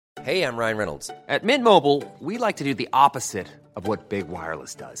Hey, I'm Ryan Reynolds. At Mint Mobile, we like to do the opposite of what Big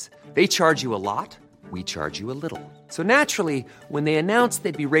Wireless does. They charge you a lot, we charge you a little. So naturally, when they announced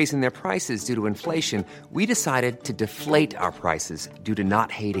they'd be raising their prices due to inflation, we decided to deflate our prices due to not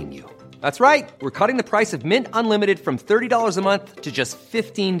hating you. That's right. We're cutting the price of Mint Unlimited from $30 a month to just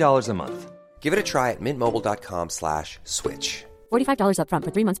 $15 a month. Give it a try at mintmobile.com/switch. $45 up front for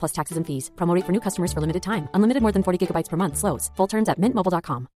 3 months plus taxes and fees. Promo rate for new customers for limited time. Unlimited more than 40 gigabytes per month. Slows full terms at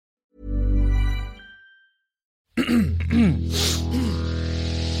mintmobile.com.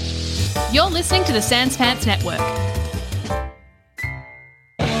 You're listening to the Sans Pants Network.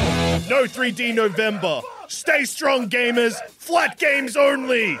 No 3D November. Stay strong, gamers. Flat games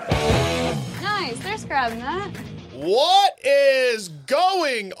only. Nice, they're scrubbing that. What is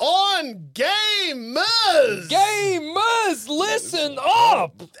going on, gamers? Gamers, listen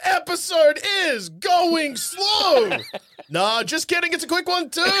up! Episode is going slow. Nah, just kidding. It's a quick one,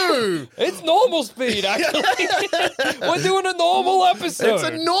 too. It's normal speed, actually. We're doing a normal episode. It's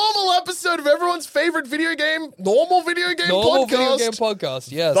a normal episode of everyone's favorite normal video game podcast.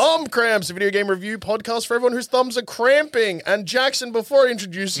 Yes. Thumb Cramps, a video game review podcast for everyone whose thumbs are cramping. And Jackson, before I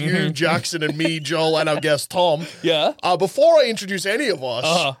introduce you, Jackson, and me, Joel, and our guest, Tom. Yeah. Before I introduce any of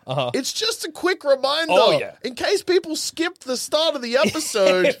us, it's just a quick reminder. In case people skipped the start of the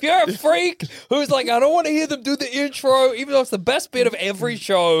episode. If you're a freak who's like, I don't want to hear them do the intro, even though it's the best bit of every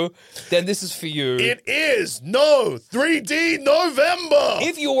show, then this is for you. It is no 3D November.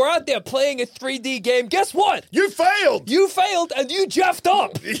 If you were out there playing a 3D game, guess what? You failed. You failed and you jeffed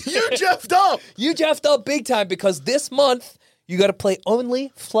up. You jeffed up. You jeffed up big time because this month, you got to play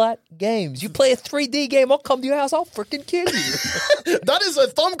only flat games. You play a 3D game, I'll come to your house, I'll freaking kill you. That is a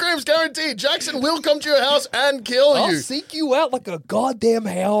Thumb Cramps guarantee. Jackson will come to your house and kill you. I'll seek you out like a goddamn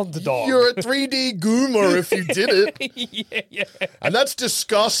hound dog. You're a 3D goomer if you did it. Yeah. And that's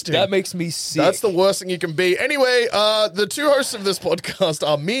disgusting. That makes me sick. That's the worst thing you can be. Anyway, the two hosts of this podcast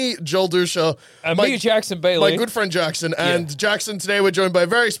are me, Joel Dusha. And me, Jackson Bailey. My good friend Jackson. And Jackson, today we're joined by a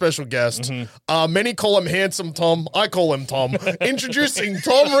very special guest. Many call him Handsome Tom. I call him Tom. Introducing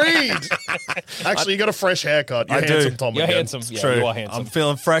Tom Reed. Actually, you got a fresh haircut. You're handsome, Tom. You're again. handsome. Yeah, True. you are handsome. I'm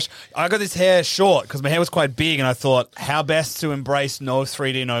feeling fresh. I got this hair short because my hair was quite big, and I thought, how best to embrace no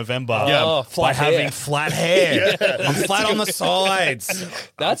 3D November? Yeah, by hair. having flat hair. I'm flat on the sides.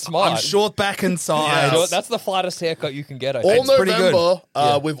 That's smart. I'm short back and sides. Yeah, that's the flattest haircut you can get, I All think. pretty November,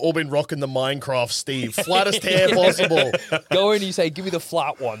 good. we've all been rocking the Minecraft Steve. Flattest hair possible. Go in and you say, give me the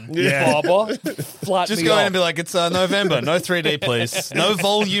flat one, Yeah. barber. Flat Just me go in up. and be like, it's November. No 3D, please. No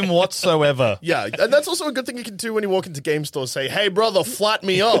volume whatsoever. Yeah, and that's also a good thing you can do when you walk into game stores. Say, hey, brother, flat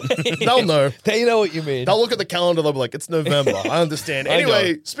me up. They'll know. They know what you mean. They'll look at the calendar. They'll be like, it's November. I understand. I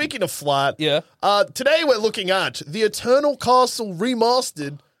Anyway, know. speaking of flat, Yeah. Today we're looking at The Eternal Castle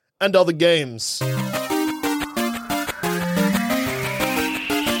Remastered and other games.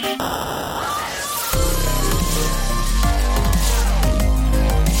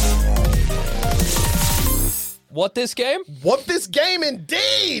 What this game? What this game,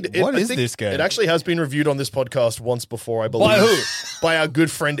 indeed! What I is think this game? It actually has been reviewed on this podcast once before, I believe. By who? By our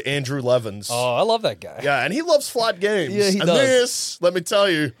good friend Andrew Levins. Oh, I love that guy. Yeah, and he loves flat games. Yeah, he and does. this, let me tell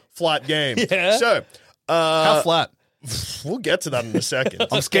you, flat game. Yeah? So, How flat? we'll get to that in a second.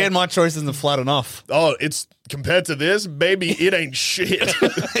 I'm scared my choice isn't flat enough. Oh, it's compared to this, baby, it ain't shit.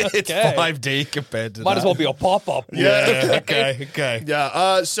 It's Okay. 5D compared to Might that. as well be a pop-up. Yeah. Okay.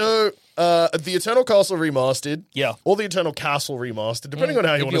 Yeah, so the Eternal Castle Remastered. Yeah. Or the Eternal Castle Remastered, depending on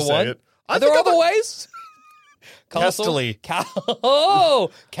how you If want to say want. it. Are there think other ways? Casterly. Oh,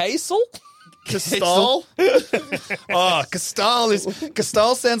 Castle? Castal? Oh,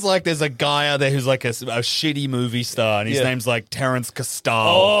 Castal sounds like there's a guy out there who's like a shitty movie star, and his Yeah. name's like Terrence Castal.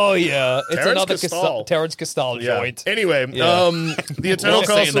 Oh, yeah. It's Terrence another Castal. Terrence Castal Yeah. joint. Anyway, Yeah. the Eternal Love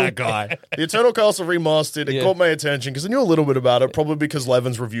seeing Castle. that guy. The Eternal Castle Remastered. It Yeah. caught my attention because I knew a little bit about it, probably because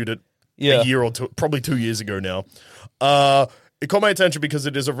Levins reviewed it Yeah. a year or two, probably 2 years ago now. It caught my attention because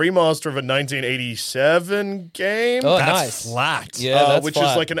it is a remaster of a 1987 game. Oh, That's nice. flat. Yeah, that's which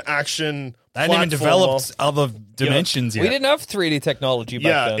flat. is like an action. They hadn't even platformer. developed other dimensions yet. We didn't have 3D technology back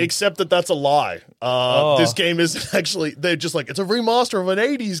Yeah, then. except that that's a lie. This game is actually, they're just like, it's a remaster of an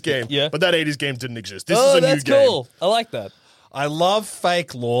 80s game. Yeah. But that 80s game didn't exist. This Oh, is a that's new game. cool. I like that. I love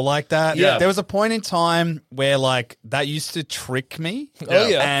fake lore like that. Yeah. There was a point in time where like that used to trick me. Oh,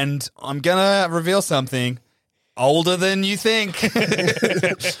 yeah. And I'm gonna reveal something. older than you think.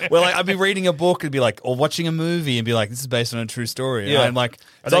 Well, like, I'd be reading a book and be like, or watching a movie and be like, this is based on a true story. And Yeah. I'm like,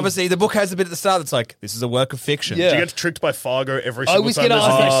 so obviously the book has a bit at the start that's like, this is a work of fiction. Yeah. Do you get tricked by Fargo every I single was time? going to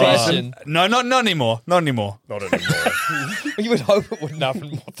there's a ask new that season? question. No, not anymore. Not anymore. Not anymore. You would hope it wouldn't happen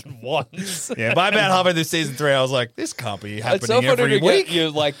more than once. Yeah, by about halfway through season 3, I was like, this can't be It's happening so funny every to week. get you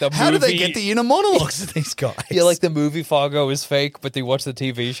like the How do they movie- get the inner monologues of these guys? Yeah, like the movie Fargo is fake, but they watch the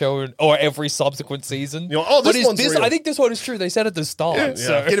TV show or every subsequent season. You know, oh, this But one's real. I think this one is true. They said at the start.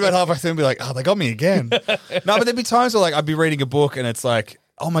 So. Get about halfway through and be like, oh, they got me again. No, but there'd be times where like I'd be reading a book and it's like,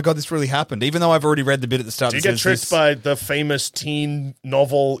 oh my God, this really happened. Even though I've already read the bit at the start. Do you that get says tricked this- by the famous teen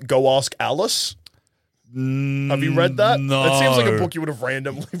novel Go Ask Alice? Have you read that? No. That seems like a book you would have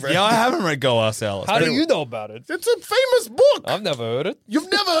randomly read. Yeah, I haven't read Go Ask Alice. How do you know about it? It's a famous book. I've never heard it. You've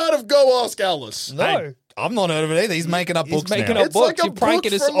never heard of Go Ask Alice? No. Hey, I've not heard of it either. He's making up books making now. up It's books. like a You're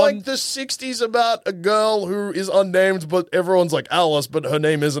pranking book us from on- like the 60s about a girl who is unnamed, but everyone's like Alice, but her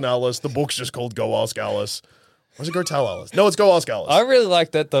name isn't Alice. The book's just called Go Ask Alice. Or is it Go Tell Alice? No, it's Go Ask Alice. I really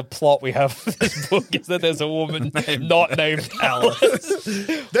like that the plot we have for this book is that there's a woman not named Alice. There's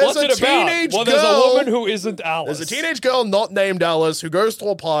What's a it about? teenage Well, there's a girl- woman who isn't Alice. There's a teenage girl not named Alice who goes to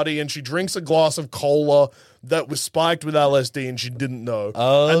a party and she drinks a glass of cola that was spiked with LSD and she didn't know.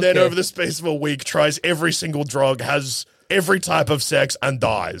 Oh, and then okay. over the space of a week tries every single drug, has every type of sex and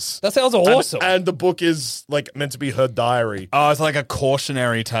dies. That sounds And- awesome. And the book is like meant to be her diary. Oh, it's like a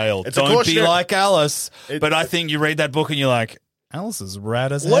cautionary tale. It's a Don't cautionary- be like Alice. It- but I think you read that book and you're like, Alice is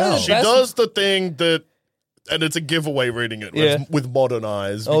rad as What hell. is She Best- does the thing that, and it's a giveaway reading it Yeah. with modern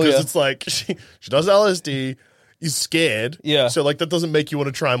eyes Oh, because yeah. it's like she does LSD, is scared, Yeah. so like that doesn't make you want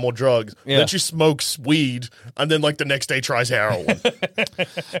to try more drugs. Yeah. Then she smokes weed, and then like the next day tries heroin.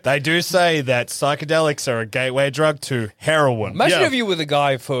 They do say that psychedelics are a gateway drug to heroin. Imagine Yeah. if you were the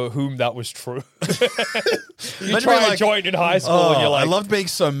guy for whom that was true. you Imagine try being a like, joint in high school Oh, and you're like, I loved being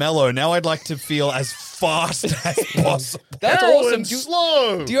so mellow. Now I'd like to feel as fast as possible. that's Heroin's awesome.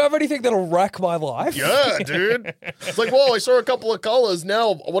 slow. Do you have anything that'll wreck my life? Yeah, dude. It's like, whoa, I saw a couple of colors.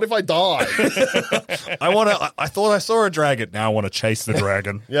 Now, what if I die? I thought I saw a dragon. Now I want to chase the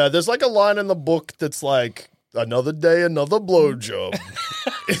dragon. Yeah, there's like a line in the book that's like, another day, another blowjob.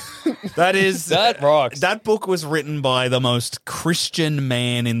 That is That rocks. That book was written by the most Christian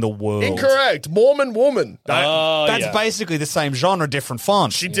man in the world. Incorrect. Mormon woman. That's yeah. basically the same genre, different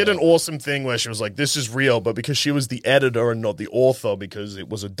font. She did an awesome thing where she was like, this is real, but because she was the editor and not the author, because it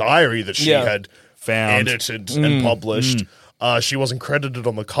was a diary that she Yeah. had Found. edited and published, she wasn't credited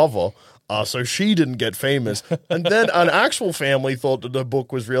on the cover. So she didn't get famous. And then an actual family thought that the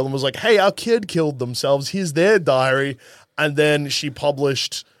book was real and was like, hey, our kid killed themselves. Here's their diary. And then she put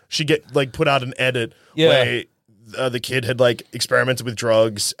out an edit where the kid had like experimented with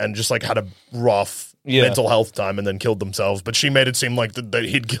drugs and just like had a rough mental health time and then killed themselves. But she made it seem like that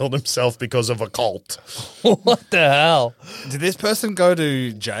he'd killed himself because of a cult. What the hell? Did this person go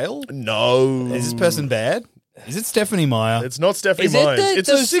to jail? No. Is this person bad? Is it Stephanie Meyer? It's not Stephanie Is it Myers. the- It's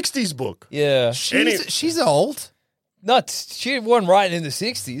those- a 60s book. Yeah. She's old. She wasn't writing in the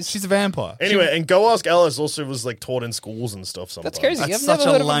 60s. She's a vampire. Anyway, and Go Ask Alice also was like taught in schools and stuff sometimes. That's crazy. That's I've such never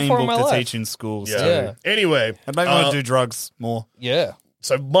a heard of it lame before in book my to life. teach in schools. Yeah. too. Anyway, It made me want to do drugs more. Yeah.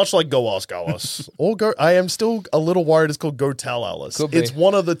 so much like Go Ask Alice, I am still a little worried it's called Go Tell Alice. Could be. It's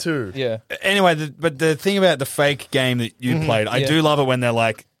one of the two. Yeah. Anyway, but the thing about the fake game that you played, I Yeah. do love it when they're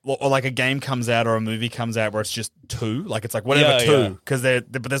like, or like a game comes out or a movie comes out where it's just two, like it's like whatever Yeah, two, yeah. because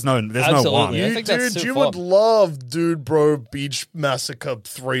but there's no one. Absolutely. I You, think that's dude, super you fun. would love Dude Bro Beach Massacre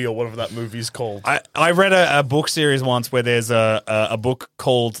 3 or whatever that movie's called. I read a book series once where there's a book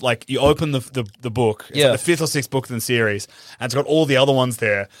called, like, you open the book, it's Yeah. like the fifth or sixth book in the series, and it's got all the other ones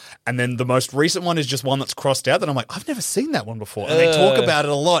there, and then the most recent one is just one that's crossed out that I'm like, I've never seen that one before, and they talk about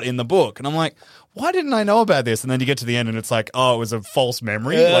it a lot in the book, and I'm like, why didn't I know about this? And then you get to the end and it's like, oh, it was a false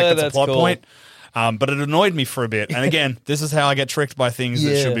memory, like it's a that's plot cool. point. But it annoyed me for a bit. And again, this is how I get tricked by things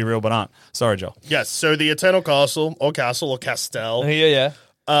that Yeah. should be real but aren't. Sorry, Joel. Yes, so the Eternal Castle or Castle Yeah.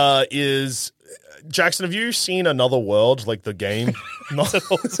 is... Jackson, have you seen Another World, like the game?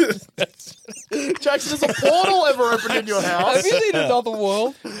 Jackson, has a portal ever opened in your house? Have you seen Another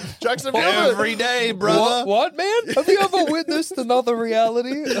World? Jackson, have you ever... Every day, brother. What, man? Have you ever witnessed another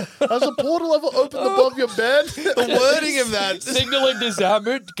reality? Has a portal ever opened above your bed? The wording of that. Signaling to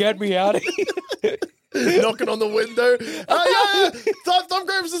Zamet, get me out of here. knocking on the window. Oh, yeah, Thumb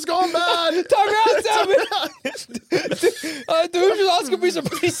Cramps has gone bad. Time out, Sam. Dude was asking me some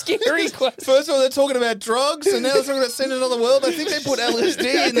pretty scary questions. First of all, they're talking about drugs, and now they're talking about seeing another world. I think they put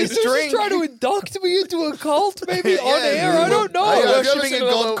LSD in this Dude's drink. just trying to induct me into a cult, maybe on air. I don't know. Have you ever Worshipping seen a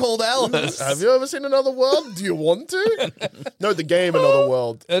god another- called Alice. Have you ever seen Another World? Do you want to? No, the game Another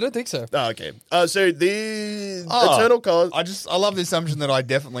World. I don't think so. Oh, okay. So the Eternal Cause. I love the assumption that I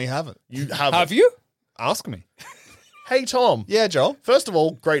definitely haven't. You have. Have you? Ask me. Hey, Tom. Yeah, Joel. First of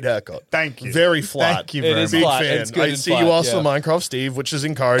all, great haircut. Thank you. Very flat. Thank you It very is Big much. flat. fan. It's good I and see flat, you asked yeah. for Minecraft Steve, which is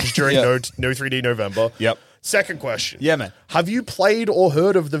encouraged during Yeah. no 3D November. Yep. Second question. Yeah, man. Have you played or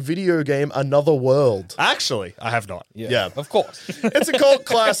heard of the video game Another World? Actually, I have not. Yeah. Of course. It's a cult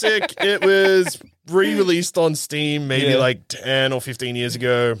classic. It was re-released on Steam maybe Yeah. like 10 or 15 years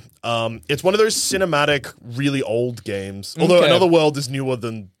ago. It's one of those cinematic, really old games. Although Okay. Another World is newer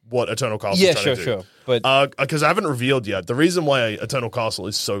than what Eternal Castle Yeah, is trying sure, to do. sure. But Because I haven't revealed yet. The reason why Eternal Castle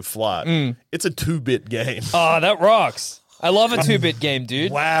is so flat, it's a 2-bit game. that rocks. I love a 2-bit game,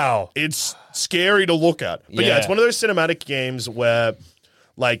 dude. Wow. It's scary to look at. But yeah, Yeah. it's one of those cinematic games where,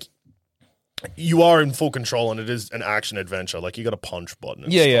 like, you are in full control and it is an action adventure. Like, you got a punch button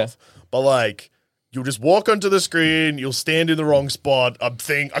and Yeah, stuff. But, like, you'll just walk onto the screen, you'll stand in the wrong spot, a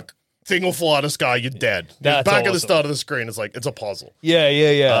thing will fly out of the sky, you're dead. That's Back at the awesome. start of the screen, it's like, it's a puzzle.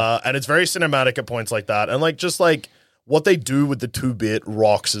 Yeah. And it's very cinematic at points like that. And, like, just, like, what they do with the 2-bit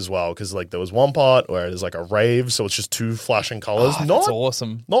rocks as well. Because, like, there was one part where there's, like, a rave, so it's just two flashing colors. That's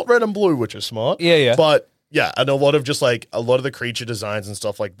awesome. Not red and blue, which is smart. Yeah. But yeah, and a lot of the creature designs and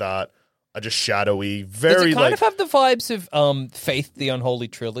stuff like that are just shadowy. Does Very it kind like of have the vibes of Faith the Unholy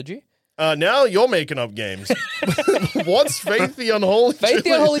Trilogy? now you're making up games. What's Faith the Unholy Faith the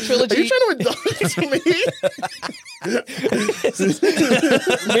Unholy Trilogy- Are you trying to induct me? Me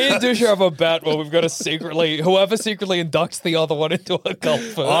and Dusha have a bet where we've got to whoever secretly inducts the other one into a cult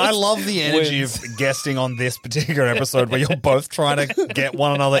first. I love the energy wins. of guesting on this particular episode where you're both trying to get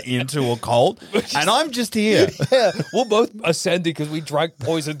one another into a cult, and I'm just here. Yeah, we're both ascending because we drank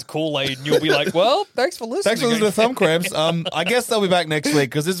poisoned Kool-Aid, and you'll be like, well, thanks for listening. Thanks for listening to Thumb Cramps. I guess they'll be back next week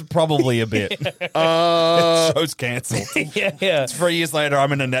because this is probably a bit. Show's cancelled. Yeah. 3 years later,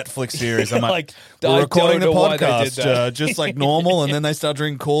 I'm in a Netflix series. I'm Like, we're I recording the don't know why they did podcast that. just like normal, and then they start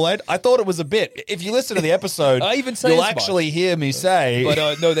drinking Kool-Aid. I thought it was a bit. If you listen to the episode, I even say you'll as much. actually hear me say.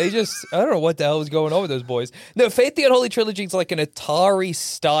 But no, they just, I don't know what the hell was going on with those boys. No, Faith the Unholy Trilogy is like an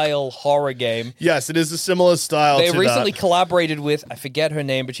Atari-style horror game. Yes, it is a similar style They to recently that. collaborated with, I forget her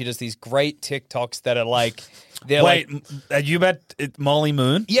name, but she does these great TikToks that are like, they're Wait, like, are you bet Molly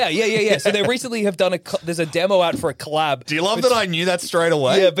Moon? yeah. So they recently have done there's a demo out for a collab. Do you love that I knew that straight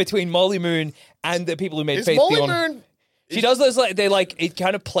away? Yeah, between Molly Moon and the people who made Is Faith Molly the Unholy. Moon... She does those like it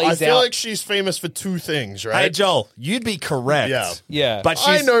kind of plays I feel out. like she's famous for two things, right? Hey, Joel, you'd be correct. Yeah. Yeah. But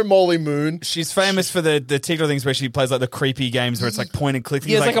I she's, know Molly Moon. she's famous for the TikTok things where she plays like the creepy games where it's like point and click.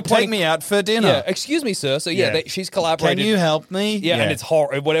 Yeah, it's like, like a take point- me out for dinner. Yeah, excuse me, sir. So yeah, Yeah. she's Can collaborated. you help me? Yeah, and it's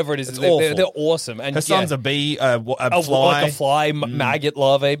horror, whatever it is. They're awful. awesome. And Her son's yeah, a bee, a a- fly. like a fly maggot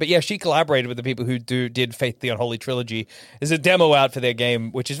larvae. But yeah, she collaborated with the people who did Faith the Unholy Trilogy. There's a demo out for their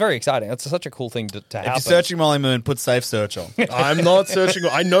game, which is very exciting. It's such a cool thing to If happen. you're searching Molly Moon, put safe search on. I'm not searching.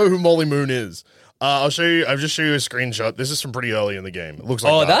 I know who Molly Moon is. I'll show you. I'll just show you a screenshot. This is from pretty early in the game. It looks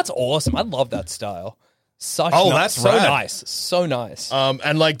like that. That's awesome. I love that style. Such That's so rad. nice. So nice.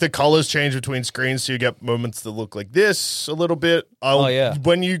 And like the colors change between screens, so you get moments that look like this a little bit. Yeah.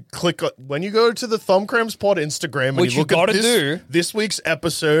 When you go to the Thumb Cramps Pod Instagram and Which you look you at gotta do. this week's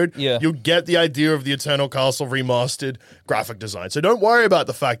episode, Yeah. you'll get the idea of the Eternal Castle remastered graphic design. So don't worry about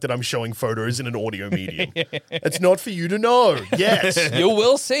the fact that I'm showing photos in an audio medium. It's not for you to know. Yes. You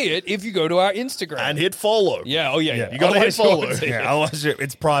will see it if you go to our Instagram. And hit follow. yeah, yeah. You gotta hit Otherwise you won't follow. see it. Yeah, otherwise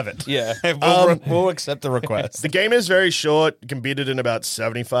it's private. Yeah. We'll accept the request. The game is very short. You can beat it in about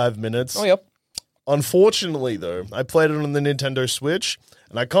 75 minutes. Oh, yep. Unfortunately, though, I played it on the Nintendo Switch,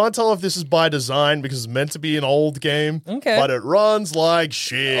 and I can't tell if this is by design because it's meant to be an old game, Okay. but it runs like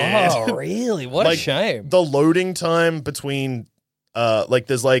shit. Oh, really? What a Like, shame. The loading time between,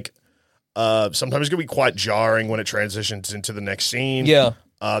 there's sometimes it's gonna be quite jarring when it transitions into the next scene. Yeah.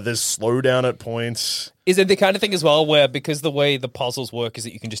 There's slowdown at points. Is it the kind of thing as well where, because the way the puzzles work is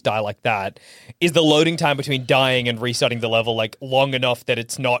that you can just die like that, is the loading time between dying and restarting the level like long enough that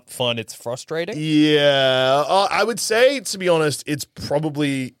it's not fun, it's frustrating? Yeah, I would say, to be honest, it's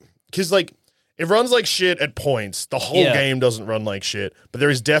probably because like it runs like shit at points. The whole Yeah. game doesn't run like shit, but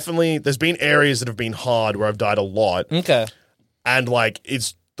there's been areas that have been hard where I've died a lot, Okay. and like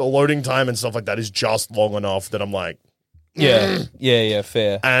it's the loading time and stuff like that is just long enough that I'm like, Yeah,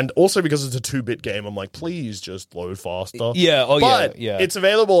 fair. And also because it's a 2-bit game, I'm like, please just load faster. Yeah, but yeah. it's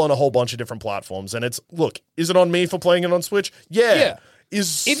available on a whole bunch of different platforms. And is it on me for playing it on Switch? Yeah.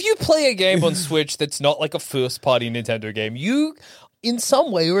 If you play a game on Switch that's not like a first-party Nintendo game, you, in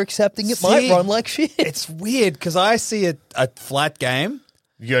some way, are accepting it might run like shit. It's weird because I see a flat game.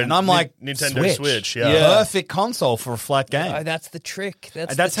 And I'm like, Nintendo Switch, perfect console for a flat game. That's the trick.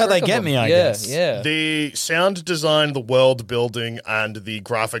 That's how they get me, I guess. Yeah. The sound design, the world building, and the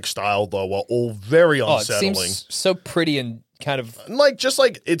graphic style, though, are all very unsettling. It seems so pretty and kind of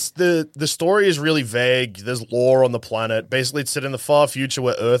it's the story is really vague. There's lore on the planet. Basically, it's set in the far future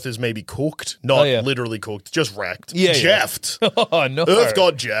where Earth is maybe cooked, not literally cooked, just wrecked. Jeffed. Oh no, Earth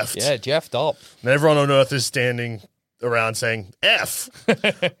got jeffed. Yeah, jeffed up. And everyone on Earth is standing around saying F.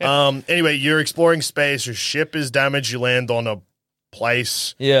 Anyway, you're exploring space. Your ship is damaged. You land on a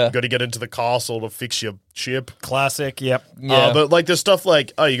place. Yeah. You got to get into the castle to fix your ship. Classic, yep. Yeah. But like there's stuff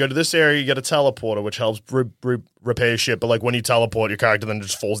like, you go to this area, you get a teleporter, which helps repair your ship. But like when you teleport, your character then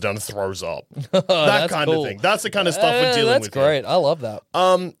just falls down and throws up. That kind of thing. That's the kind of stuff we're dealing with. That's great. I love that.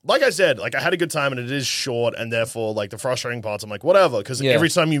 Like I said, like I had a good time and it is short, and therefore like the frustrating parts, I'm like, whatever. Because every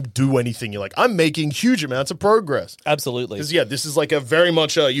time you do anything, you're like, I'm making huge amounts of progress. Absolutely. Because this is like a very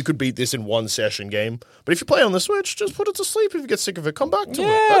much you could beat this in one session game. But if you play on the Switch, just put it to sleep. If you get sick of it, come back to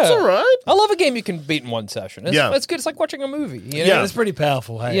it. That's all right. I love a game you can beat in one session. It's good. It's like watching a movie. You know? Yeah. It's pretty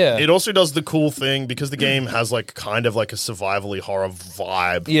powerful, hey? Yeah. It also does the cool thing because the game has like kind of like a survivally horror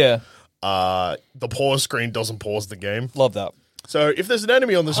vibe. Yeah. The pause screen doesn't pause the game. Love that. So if there's an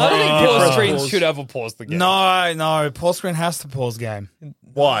enemy on the screen, I don't think pause screens should ever pause the game. No, pause screen has to pause game.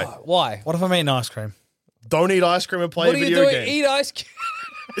 Why? Why? What if I'm eating ice cream? Don't eat ice cream and play What are you video doing? games. Eat ice cream.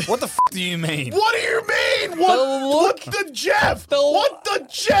 What the do you mean? What do you mean? What the Jeff? What the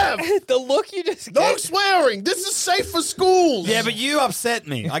Jeff? The look you just No gave. swearing. This is safe for schools. Yeah, but you upset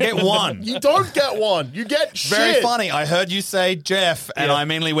me. I get one. You don't get one. You get shit. Very funny. I heard you say Jeff, and I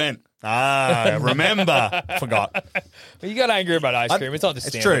immediately went, remember. Forgot. You got angry about ice cream. It's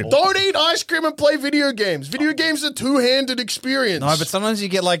understandable. true. Don't eat ice cream and play video games. Video games are a two-handed experience. No, but sometimes you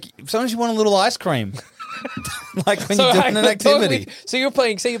get sometimes you want a little ice cream. Like when you're doing an activity. So you're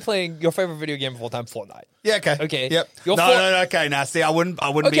playing, say you're playing your favorite video game of all time, Fortnite. Yeah, okay. Okay. Yep. No, Okay, now see, I wouldn't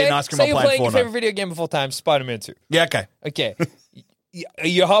be an ice cream say while you're playing playing your Fortnite. favorite video game of all time, Spider-Man 2. Yeah, okay. Okay.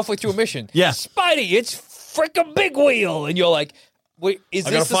 You're halfway through a mission. Yeah. Spidey, it's freaking Big Wheel. And you're like, wait, is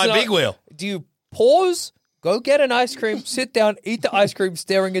I this gotta fight Big Wheel. Do you pause, go get an ice cream, sit down, eat the ice cream,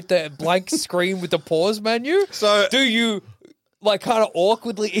 staring at the blank screen with the pause menu? So- do you like kind of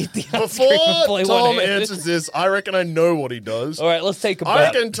awkwardly eat the ice Before cream and play Tom one-handed? answers this, I reckon I know what he does. All right, let's take a I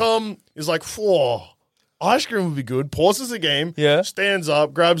bet. reckon Tom is like, whoa, ice cream would be good. Pauses the game, stands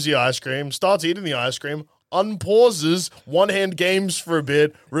up, grabs the ice cream, starts eating the ice cream, unpauses, one-hand games for a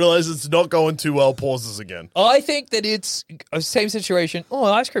bit, realizes it's not going too well, pauses again. I think that it's a same situation. Oh,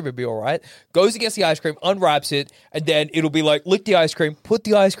 ice cream would be all right. Goes against the ice cream, unwraps it, and then it'll be like, lick the ice cream, put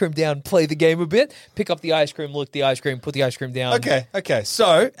the ice cream down, play the game a bit, pick up the ice cream, lick the ice cream, put the ice cream down. Okay.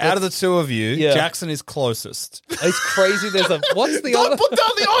 So, out of the two of you, Jackson is closest. It's crazy. There's a, what's the Don't other? put down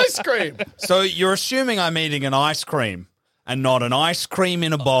the ice cream. So, you're assuming I'm eating an ice cream and not an ice cream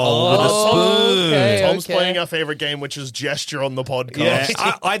in a bowl with a spoon. okay. Tom's playing our favorite game, which is gesture on the podcast.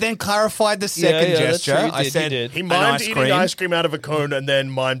 Yeah, I then clarified the second that's gesture. true. You I did, said you did. He an mimed ice eating cream. ice cream out of a cone and then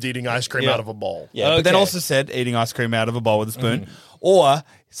mimed eating ice cream out of a bowl. Yeah, but then Okay. also said eating ice cream out of a bowl with a spoon. Or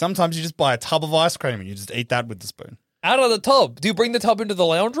sometimes you just buy a tub of ice cream and you just eat that with the spoon. Out of the tub. Do you bring the tub into the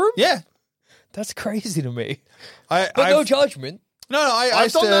lounge room? Yeah. That's crazy to me. But No judgment.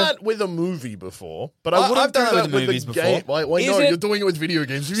 I've done that with a movie before, but I wouldn't I've done do that that with movies the before. game. Why Is no, it- you're doing it with video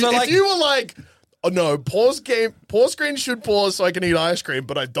games. If, So, if like- you were like, oh no, pause screen should pause so I can eat ice cream,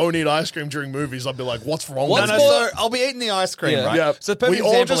 but I don't eat ice cream during movies, I'd be like, what's wrong No, with no, me? so I'll be eating the ice cream, Yeah. right? Yeah, So the perfect we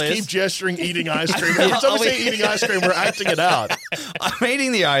all example just is keep gesturing eating ice cream. Every time we say eating ice cream, we're acting it out. I'm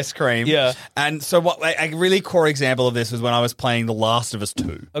eating the ice cream. Yeah. And so what a really core example of this was when I was playing The Last of Us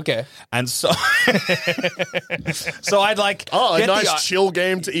 2. Okay. And so so I'd like Oh, a get the nice i- chill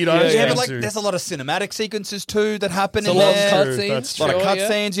game to eat ice Yeah, cream but like to. there's a lot of cinematic sequences too that happen So in a lot of there. cutscenes. That's A lot of sure, yeah.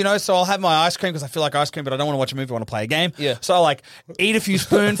 cutscenes, you know, so I'll have my ice cream because I feel like ice cream, but I don't want to watch a movie, I want to play a game. Yeah. So I like eat a few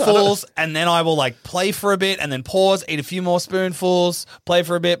spoonfuls and then I will like play for a bit and then pause, eat a few more spoonfuls, play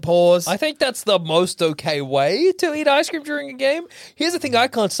for a bit, pause. I think that's the most okay way to eat ice cream during a game. Here's the thing I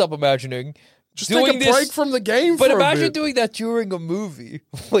can't stop imagining. Just doing take a break from the game But for a imagine bit. doing that during a movie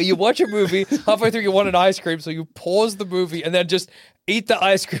where you watch a movie, halfway through you want an ice cream, so you pause the movie and then just eat the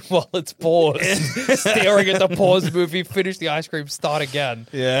ice cream while it's paused. Staring at the paused movie, finish the ice cream, start again.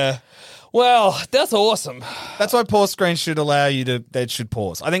 yeah. Well, that's awesome. That's why pause screens should allow you to. They should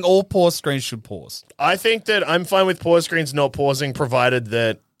pause. I think all pause screens should pause. I think that I'm fine with pause screens not pausing, provided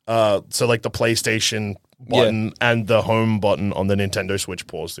that so like the PlayStation button and the home button on the Nintendo Switch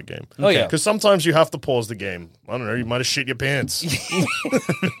pause the game. Oh, yeah. Because sometimes you have to pause the game. I don't know, you might have shit your pants.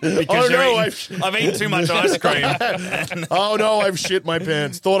 Because no, I've eaten too much ice cream. Oh no, I've shit my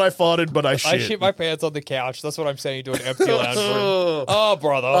pants. Thought I farted, but I shit. I shit my pants on the couch. That's what I'm saying to an empty lounge room. Oh,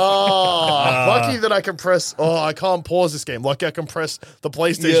 brother. Lucky that I can press. Oh, I can't pause this game. Lucky I can press the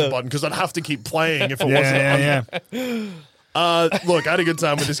PlayStation button because I'd have to keep playing if it wasn't. Look, I had a good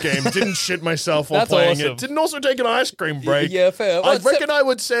time with this game. Didn't shit myself while That's playing awesome. it. Didn't also take an ice cream break. Yeah, fair. I reckon I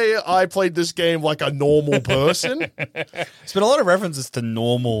would say I played this game like a normal person. There's been a lot of references to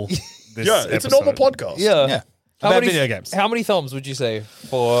normal. This Yeah, it's a normal podcast. Yeah. About video games. How many thumbs would you say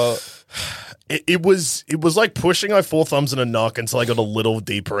for? It was like pushing my 4 thumbs and a knock until I got a little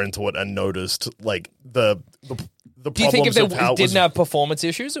deeper into it and noticed like the Do you think if problems of how they it was. didn't have performance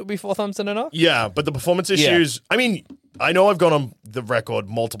issues, it would be 4 thumbs and enough? Yeah, but the performance issues. I mean, I know I've gone on the record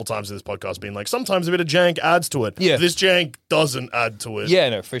multiple times in this podcast being like, sometimes a bit of jank adds to it. Yeah. This jank doesn't add to it. Yeah,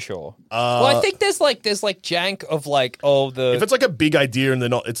 no, for sure. Well, I think there's like jank of like, If it's like a big idea and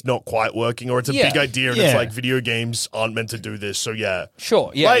it's not quite working, or it's a Yeah. big idea and it's like video games aren't meant to do this. So yeah,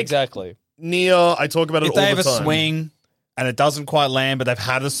 sure, yeah, like- exactly. Nier, I talk about it If all they the have a time. swing and it doesn't quite land, but they've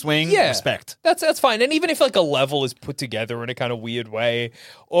had a swing, Yeah, respect. That's fine. And even if like a level is put together in a kind of weird way,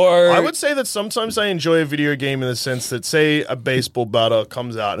 or I would say that sometimes I enjoy a video game in the sense that, say, a baseball batter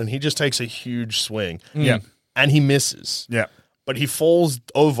comes out and he just takes a huge swing. Yeah. And he misses. Yeah. But he falls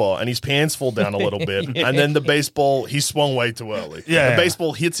over and his pants fall down a little bit. And then the baseball, he swung way too early. Yeah. The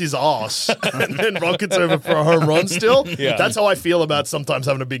baseball hits his ass and then rockets over for a home run still. Yeah. That's how I feel about sometimes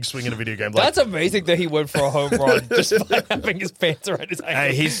having a big swing in a video game. Like, that's amazing that he went for a home run just by having his pants around his ankle.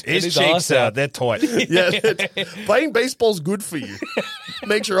 Hey, his and cheeks ass out. they're tight. yeah, playing baseball's good for you.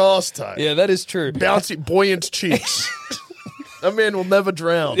 Makes your ass tight. Yeah, that is true. Bouncy, buoyant cheeks. That man will never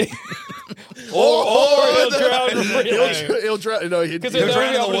drown. Or he'll drown. He'll drown. No, he'll Because he'll he'll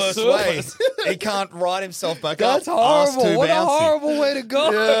drown. drown in the worst way. surface. He can't ride himself back That's up. Arse horrible. too What a bouncy. horrible way to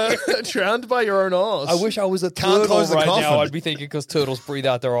go. Yeah, drowned by your own ass. I wish I was a Can't turtle close the right now. coffin. I'd be thinking because turtles breathe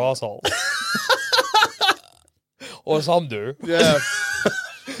out their asshole. Or some do. Yeah.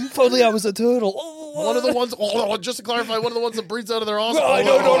 If only I was a turtle. One of the ones, just to clarify, one of the ones that breathes out of their ass. I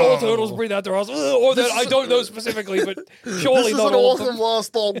know not all turtles breathe out their asshole. Or that I don't know specifically, but surely This is not an all of awesome them.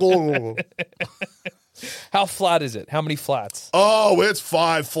 last thought. How flat is it? How many flats? Oh, it's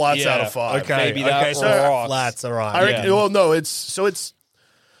 5 flats Yeah, out of 5. Okay, Maybe that okay, or so rocks. flats, all right. I reckon, Yeah. well, no, it's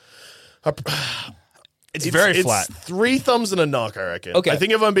very flat. 3 thumbs and a knock, I reckon. Okay. I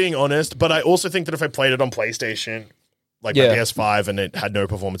think if I'm being honest, but I also think that if I played it on PlayStation, like Yeah. my PS5, and it had no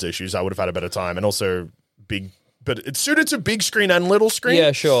performance issues, I would have had a better time. And also but it's suited to big screen and little screen.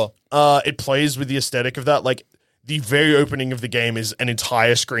 Yeah, sure. It plays with the aesthetic of that. Like, the very opening of the game is an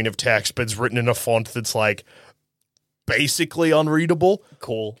entire screen of text, but it's written in a font that's like basically unreadable.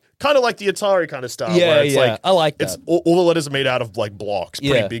 Cool. Kind of like the Atari kind of style. Yeah, where it's yeah. like, I like it's that. all the letters are made out of like blocks,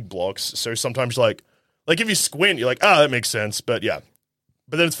 pretty Yeah. big blocks. So sometimes like if you squint, you're like, that makes sense. But yeah.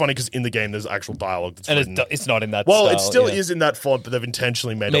 But then it's funny because in the game there's actual dialogue that's And written. it's not in that Well, style, it still yeah. is in that font, but they've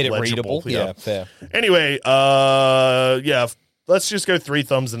intentionally made Made it it legible. readable. Yeah, fair. Anyway, yeah, let's just go 3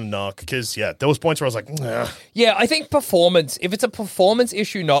 thumbs and a knock because there was points where I was like, nah. Yeah, I think performance. If it's a performance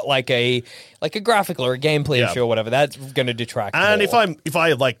issue, not like a graphical or a gameplay Yeah. issue or whatever, that's going to detract. And more. if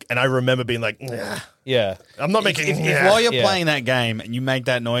I like, and I remember being like, nah, yeah, I'm not making. If while you're Yeah. playing that game and you make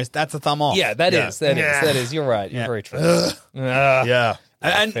that noise, that's a thumb off. yeah, that Yeah. is. That is. You're right. You're Yeah. very true. yeah.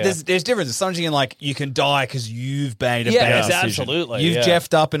 And fair. there's differences. Something in like you can die because you've made a Yeah, bad yes, decision. absolutely, You've yeah.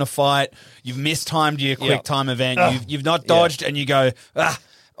 jeffed up in a fight. You've mistimed your quick time event. You've not dodged, and you go,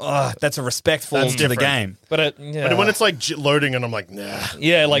 that's a respectful That's to the different. game. But But when it's like loading and I'm like,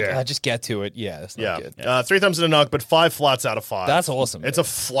 nah. just get to it. Yeah, that's Yeah. not good. 3 thumbs and a knock, but 5 flats out of 5. That's awesome. It's a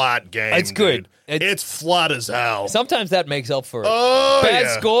flat game. It's good. dude. It's flat as hell. Sometimes that makes up for it. Oh, Bad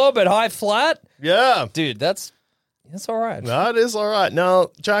yeah. score, but high flat, Yeah. dude. That's all right. That is all right. Now,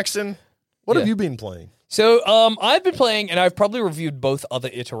 Jackson, what have Yeah. you been playing? So, I've been playing, and I've probably reviewed both other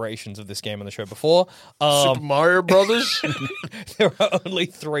iterations of this game on the show before. Super Mario Brothers? There are only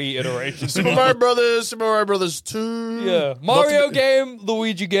 3 iterations. Super Mario Brothers, Super Mario Brothers 2. Yeah, Mario game,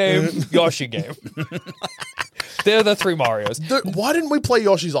 Luigi game, Yoshi game. They're the 3 Marios. Dude, why didn't we play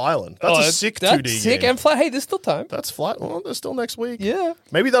Yoshi's Island? That's a sick 2D That's sick game. and flat. Hey, there's still time. That's flat. Well, there's still next week. Yeah.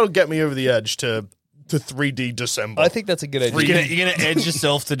 Maybe that'll get me over the edge to to 3D December. I think that's a good idea. You're gonna edge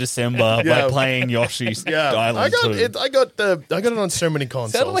yourself to December Yeah. by playing Yoshi's Island I got 2. it. I got it on so many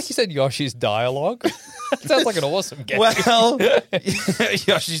consoles. Sounded like you said Yoshi's dialogue. Sounds like an awesome game. Well,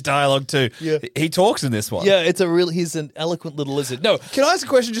 Yoshi's dialogue too. Yeah. He talks in this one. Yeah, he's an eloquent little lizard. No, Can I ask a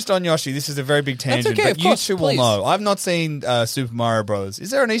question just on Yoshi? This is a very big tangent, okay, but of course, you two will please. know. I've not seen Super Mario Brothers.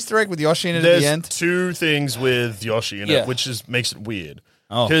 Is there an Easter egg with Yoshi in it There's at the end? two things with Yoshi in Yeah. it, which makes it weird.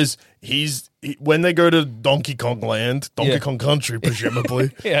 Oh. Because when they go to Donkey Kong Land, Donkey Yeah. Kong Country,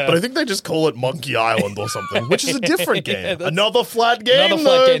 presumably. Yeah. But I think they just call it Monkey Island or something, which is a different game. Yeah, that's- Another flat game. Another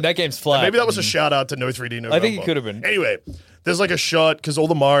flat though. game. That game's flat. Maybe that was a shout out to No 3D November. I think it could have been. Anyway, there's like a shot because all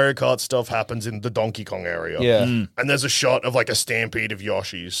the Mario Kart stuff happens in the Donkey Kong area. Yeah. And there's a shot of like a stampede of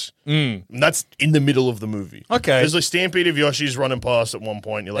Yoshis. And that's in the middle of the movie. Okay. There's a stampede of Yoshis running past at one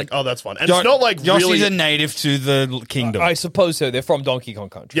point. You're like, oh, that's fun. And it's not like Yoshi's really. a native to the kingdom. I suppose so. They're from Donkey Kong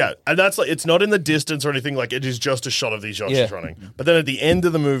Country. Yeah, and that's like it's not in the distance or anything. Like it is just a shot of these Yoshis Yeah. running. But then at the end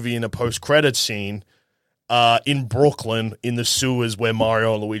of the movie, in a post-credit scene, in Brooklyn, in the sewers where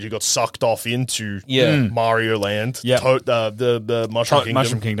Mario and Luigi got sucked off into Mario Land, Yeah. the Mushroom Kingdom.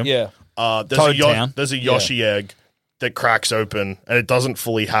 Mushroom Kingdom. Yeah. Toad Town. There's a Yoshi egg that cracks open and it doesn't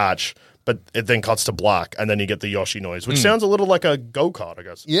fully hatch, but it then cuts to black, and then you get the Yoshi noise, which sounds a little like a go-kart, I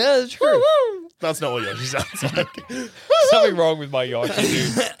guess. Yeah, that's true. That's not what Yoshi sounds like. Something wrong with my Yoshi,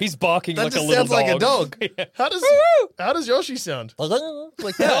 dude. He's barking That like a just little sounds like a dog. How does Yoshi sound?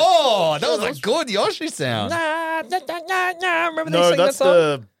 Like that. Oh, that was a good Yoshi sound. Remember they No, sang that's that song?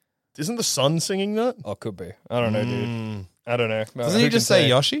 the. Isn't the sun singing that? Oh, could be. I don't know, dude. I don't know. Doesn't he just say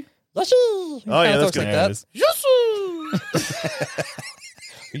Yoshi? Yoshi? Oh, yeah, that's good. Like Yeah, that. it is.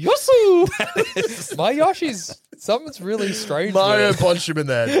 Yosu! My Yoshi's something's really strange. Mario there. punched him in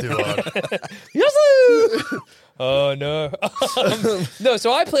the head too hard. Yosu! Oh no. No,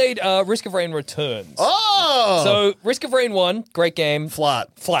 so I played Risk of Rain Returns. Oh! So Risk of Rain 1, great game. Flat.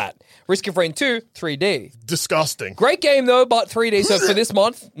 Risk of Rain 2, 3D. Disgusting. Great game though, but 3D. So for this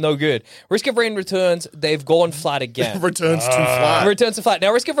month, no good. Risk of Rain Returns, they've gone flat again. Returns too flat. Returns to flat.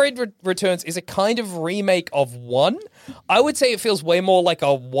 Now, Risk of Rain Returns is a kind of remake of 1. I would say it feels way more like a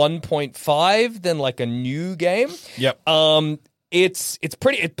 1.5 than like a new game. Yep. It's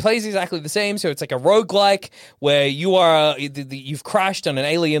pretty. It plays exactly the same. So it's like a roguelike where you've crashed on an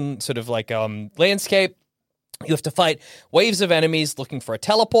alien sort of like landscape. You have to fight waves of enemies looking for a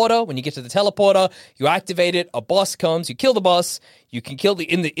teleporter. When you get to the teleporter, you activate it. A boss comes. You kill the boss. You can kill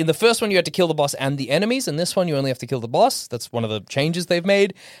in the first one you had to kill the boss and the enemies. In this one, you only have to kill the boss. That's one of the changes they've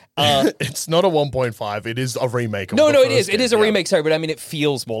made. It's not a 1.5. It is a remake. Of No, the it first is. It game. is a Yeah. remake. Sorry, but I mean, it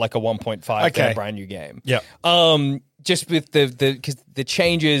feels more like a 1.5 than Okay. a brand new game. Yeah. Just with because the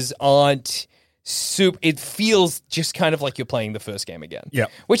changes aren't super. It feels just kind of like you're playing the first game again. Yeah.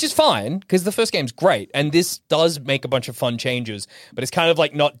 Which is fine because the first game's great, and this does make a bunch of fun changes, but it's kind of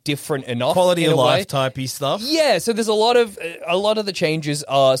like not different enough. Quality in of a way. life typey stuff. Yeah, so there's a lot of the changes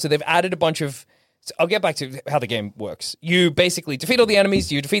are so they've added a bunch of. So I'll get back to how the game works. You basically defeat all the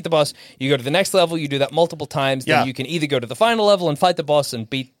enemies, you defeat the boss, you go to the next level, you do that multiple times, Yeah. then you can either go to the final level and fight the boss and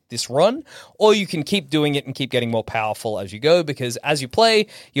beat this run, or you can keep doing it and keep getting more powerful as you go, because as you play,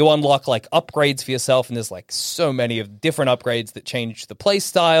 you unlock like upgrades for yourself, and there's like so many of different upgrades that change the play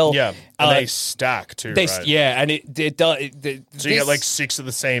style. Yeah, and they stack too, right? Yeah, and it does. So you get like 6 of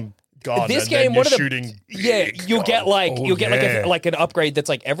the same gun. This and game, then one you're of the shooting. yeah, big you'll gun. get like Oh, you'll get yeah. like an upgrade that's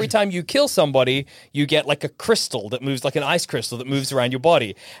like every time you kill somebody, you get like a crystal that moves, like an ice crystal that moves around your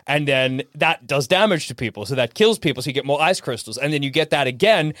body, and then that does damage to people, so that kills people, so you get more ice crystals, and then you get that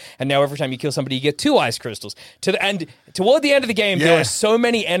again, and now every time you kill somebody, you get 2 ice crystals. Toward the end of the game, there Yeah. are so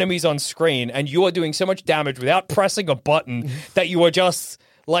many enemies on screen, and you are doing so much damage without pressing a button that you are just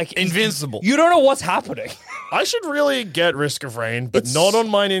like Invincible. You don't know what's happening. I should really get Risk of Rain, but not on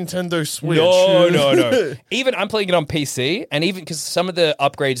my Nintendo Switch. No. Even I'm playing it on PC, and even because some of the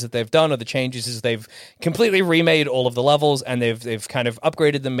upgrades that they've done or the changes is they've completely remade all of the levels, and they've kind of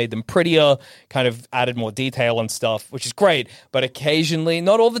upgraded them, made them prettier, kind of added more detail and stuff, which is great. But occasionally,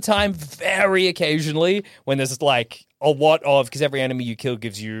 not all the time, very occasionally, when there's like a lot of, because every enemy you kill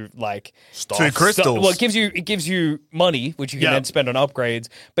gives you like Stuff. 2 crystals. well, it gives you money, which you can Yeah. then spend on upgrades.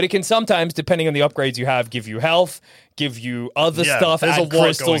 But it can sometimes, depending on the upgrades you have, give you health, give you other Yeah, stuff, there's add a lot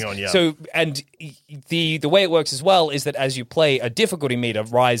crystals. going on, yeah. So, and the way it works as well is that as you play, a difficulty meter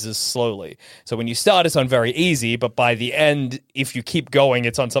rises slowly. So when you start, it's on very easy, but by the end, if you keep going,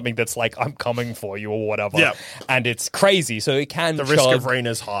 it's on something that's like, I'm coming for you or whatever. Yeah. And it's crazy. So it can The chug. risk of rain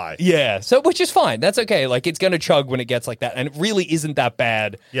is high. Yeah, so which is fine. That's okay. Like it's gonna chug when it gets like that, and it really isn't that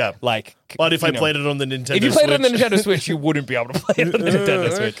bad. Yeah. Like, But if I you know, played it on the Nintendo Switch... if you played it on the Nintendo Switch, you wouldn't be able to play it on the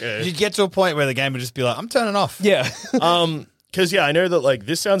Nintendo Switch. Okay. You'd get to a point where the game would just be like, I'm turning off. Yeah. Because, I know that, like,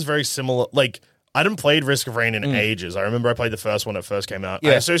 this sounds very similar. Like, I hadn't played Risk of Rain in ages. I remember I played the first one when it first came out.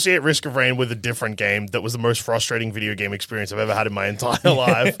 Yeah. I associate Risk of Rain with a different game that was the most frustrating video game experience I've ever had in my entire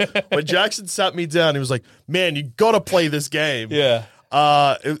life. When Jackson sat me down, he was like, man, you got to play this game. Yeah.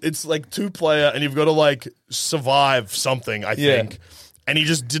 It's like 2-player, and you've got to, like, survive something, I think. And he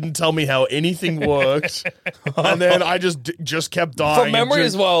just didn't tell me how anything worked. And then I just kept dying. From memory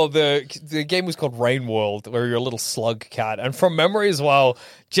as well, the game was called Rain World, where you're a little slug cat. And from memory as well,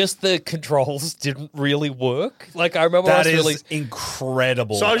 just the controls didn't really work. Like, I remember That I was is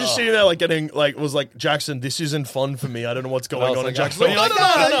incredible. So I was just sitting there, like, was like, Jackson, this isn't fun for me. I don't know what's going on. And Jackson's like,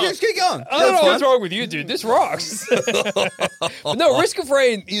 no, just keep going. I don't know what's wrong with you, dude. This rocks. No, Risk of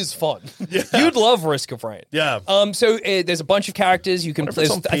Rain is fun. You'd love Risk of Rain. Yeah. So there's a bunch of characters you can What if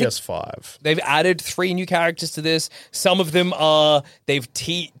it's on I think PS5? they've added 3 new characters to this. Some of them are they've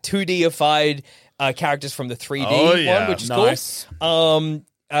 2D-ified characters from the 3D Oh, yeah. one, which is Nice. cool.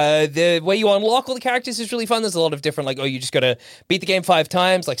 The way you unlock all the characters is really fun. There's a lot of different, like, you just got to beat the game 5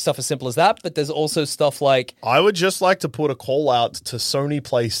 times, like stuff as simple as that. But there's also stuff like, I would just like to put a call out to Sony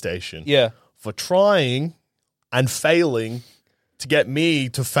PlayStation yeah, for trying and failing to get me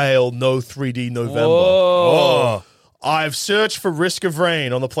to fail No 3D November. Whoa. I've searched for Risk of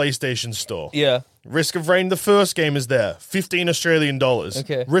Rain on the PlayStation Store. yeah. Risk of Rain, the first game, is there. 15 Australian dollars.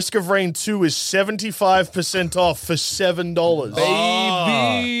 Okay. Risk of Rain 2 is 75% off for $7.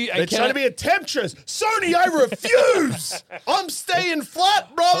 Baby, They're trying to be a temptress. Sony, I refuse. I'm staying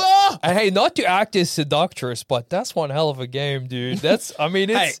flat, brother. Hey, not to act as seductress, but that's one hell of a game, dude. That's, I mean,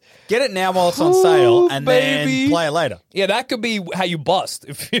 Hey, it's get it now while it's on sale, and baby. then play it later. yeah, that could be how you bust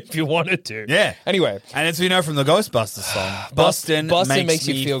if you wanted to. Yeah. Anyway, And as we know from the Ghostbusters song, bustin' makes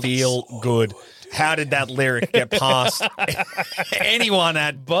you feel good. How did that lyric get past anyone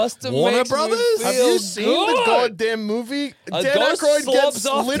at Bustin' Warner makes me Brothers? Have feel you seen the good. goddamn movie? A Dan ghost Aykroyd slobs gets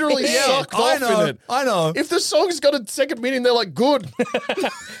off literally the head. sucked I off know, in it. I know. If the song's got a second meaning, they're like, good.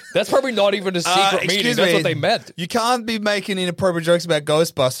 That's probably not even a secret meaning. excuse That's me. what they meant. You can't be making inappropriate jokes about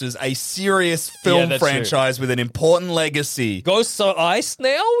Ghostbusters, a serious Yeah, film that's true. franchise with an important legacy. Ghosts are ice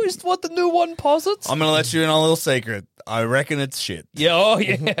now is what the new one posits. I'm going to let you in on a little secret. I reckon it's shit. Yeah, oh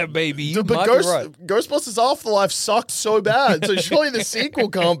yeah, baby. You But might be right. Ghostbusters Afterlife sucked so bad, so surely the sequel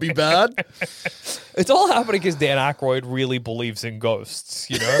can't be bad. It's all happening because Dan Aykroyd really believes in ghosts.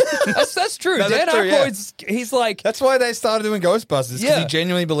 You know, that's true. No, Dan that's true, yeah. Aykroyd's he's like. That's why they started doing Ghostbusters, because Yeah. he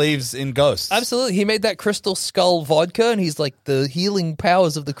genuinely believes in ghosts. Absolutely. He made that Crystal Skull vodka, and he's like, the healing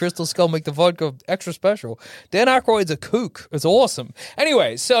powers of the Crystal Skull make the vodka extra special. Dan Aykroyd's a kook. It's awesome.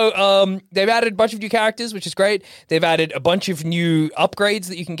 Anyway, so they've added a bunch of new characters, which is great. They've added a bunch of new upgrades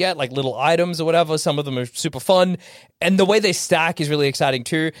that you can get, like little items or whatever. Some of them are super fun. And the way they stack is really exciting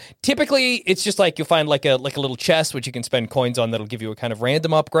too. Typically, it's just like you'll find like a little chest, which you can spend coins on that'll give you a kind of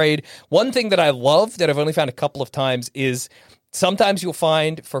random upgrade. One thing that I love that I've only found a couple of times is sometimes you'll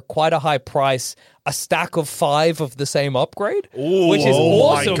find for quite a high price a stack of 5 of the same upgrade, which is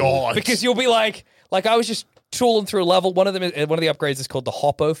oh my awesome. God. Because you'll be like I was just tooling through a level. One of the upgrades is called the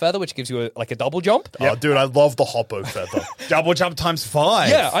Hoppo Feather, which gives you a double jump. Oh, dude, I love the Hoppo feather. Double jump times 5.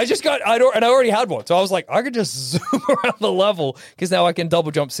 Yeah, I already had one. So I was like, I could just zoom around the level because now I can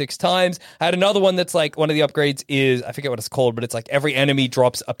double jump 6 times. I had another one that's like, one of the upgrades is, I forget what it's called, but it's like every enemy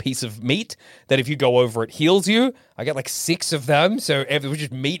drops a piece of meat that if you go over, it heals you. I get like 6 of them, so it was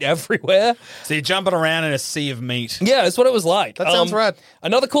just meat everywhere. So you're jumping around in a sea of meat. Yeah, that's what it was like. That sounds rad.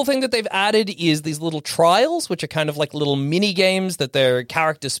 Another cool thing that they've added is these little trials, which are kind of like little mini games that they're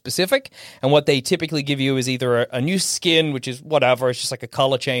character specific. And what they typically give you is either a new skin, which is whatever, it's just like a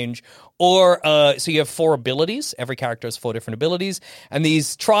color change, or so you have 4 abilities. Every character has 4 different abilities, and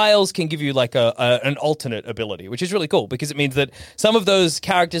these trials can give you like an alternate ability, which is really cool because it means that some of those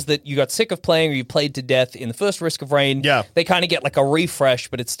characters that you got sick of playing or you played to death in the first Risk of Rain, Yeah. they kind of get like a refresh,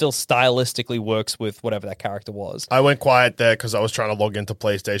 but it still stylistically works with whatever that character was. I went quiet there because I was trying to log into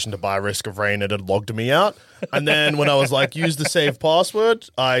PlayStation to buy Risk of Rain. It had logged me out. And then when I was like, use the save password,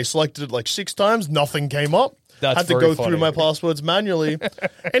 I selected it like 6 times. Nothing came up. That's had to very go funny. through my passwords manually.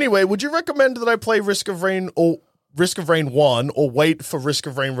 Anyway, would you recommend that I play Risk of Rain 1 or wait for Risk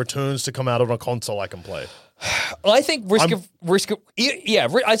of Rain Returns to come out on a console I can play? I think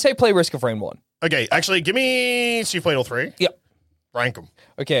I'd say play Risk of Rain 1. Okay, actually, give me. So you played all three? Yep. Rank them.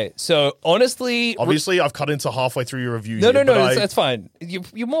 Okay, so honestly, Obviously, I've cut into halfway through your review. no, here, that's fine.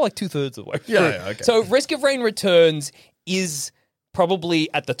 You're more like 2/3 of the way. Yeah, through. yeah, okay. So Risk of Rain Returns is probably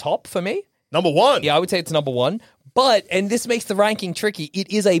at the top for me. Number one. Yeah, I would say it's number one. But, and this makes the ranking tricky,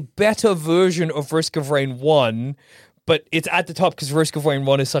 it is a better version of Risk of Rain 1, but it's at the top because Risk of Rain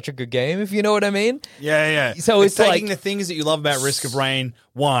 1 is such a good game, if you know what I mean. Yeah. So it's taking like- the things that you love about Risk of Rain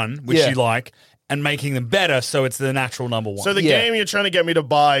 1, which Yeah. you like, and making them better so it's the natural number one. So the Yeah. game you're trying to get me to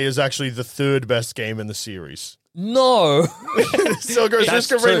buy is actually the third best game in the series. No. So it goes That's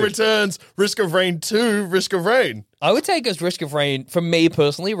Risk of Rain true. Returns, Risk of Rain 2, Risk of Rain. I would say it goes Risk of Rain, for me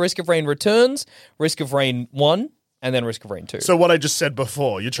personally, Risk of Rain Returns, Risk of Rain 1, and then Risk of Rain 2. So what I just said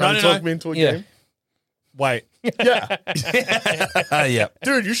before, you're trying to No. talk me into a Yeah. game? Wait. Yeah. Yeah.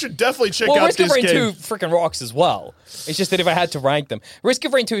 Dude, you should definitely check Well, out Risk of this Rain game. 2 freaking rocks as well. It's just that if I had to rank them, Risk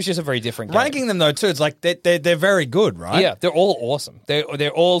of Rain 2 is just a very different game. Ranking them, though, too, it's like they're very good, right? Yeah, they're all awesome.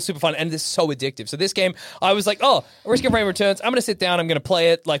 They're all super fun, and they're so addictive. So this game, I was like, oh, Risk of Rain Returns. I'm going to sit down. I'm going to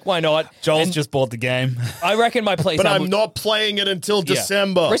play it. Like, why not? Joel's And just bought the game. I reckon my playtime. But I'm would- not playing it until Yeah.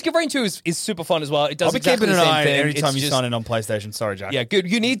 December. Risk of Rain 2 is super fun as well. It does I'll be exactly keeping the an same eye thing. every time It's you just- sign in on PlayStation. Sorry, Jack. Yeah, good.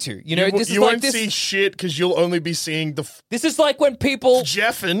 You need to. You know, you this is you like won't this. see shit because you'll only be seeing This is like when people.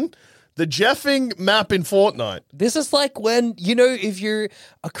 the Jeffing map in Fortnite. This is like when, you know, if you're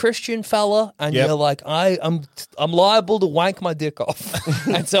a Christian fella and Yep. you're like, I'm liable to wank my dick off,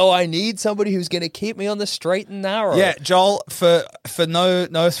 and so I need somebody who's going to keep me on the straight and narrow. Yeah, Joel, for no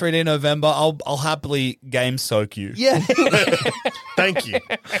 3D November, I'll happily game soak you. Yeah. Thank you.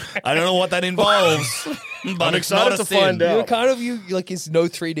 I don't know what that involves, but I'm it's not excited a to sin. find out. You're kind of you like his no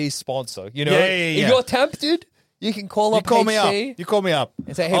 3D sponsor. You know, Yeah. if you're tempted, you can call You up call me up. HC. You call me up.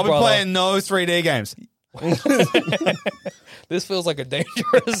 And say, "Hey, I'll be brother." playing no 3D games. This feels like a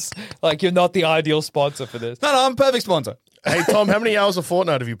dangerous. Like you're not the ideal sponsor for this. No, I'm a perfect sponsor. Hey, Tom, how many hours of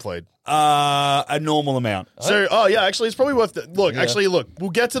Fortnite have you played? A normal amount. So, actually, it's probably worth it. Look,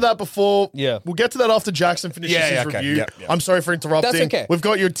 we'll get to that before. Yeah. We'll get to that after Jackson finishes Yeah, his okay. review. Yeah. I'm sorry for interrupting. That's okay. We've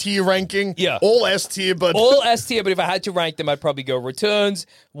got your tier ranking. Yeah. All S tier, but All S tier, but if I had to rank them, I'd probably go Returns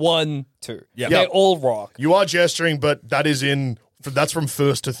 1, 2. Yeah. They Yeah. all rock. you are gesturing, but that is that's from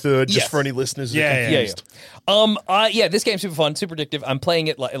first to third, just Yes. for any listeners who are Yeah, yeah, confused. This game's super fun, super addictive. I'm playing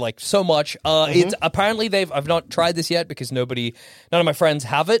it like so much. Mm-hmm. It's apparently I've not tried this yet because none of my friends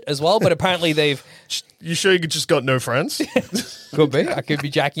have it as well. But apparently they've You sure you just got no friends? could be. I could be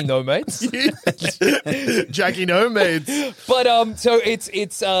Jackie no mates. Jackie no mates. But so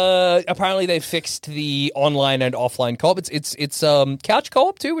it's apparently they fixed the online and offline co-op. It's couch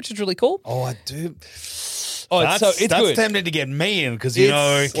co-op too, which is really cool. Oh, I do. Oh, That's it's good. tempted to get me in because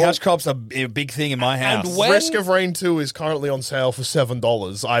It's- couch co-op's a big thing in my house. And when- Risk of Rain 2 is currently on sale for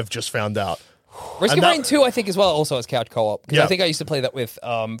 $7. I've just found out. Risk and of that- Rain 2, I think, as well, also has couch co-op. Because Yeah. I think I used to play that with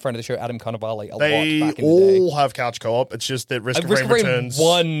friend of the show, Adam Cannavale, a They lot back in the day. all have couch co-op. It's just that Risk of Risk Rain of Rain Returns.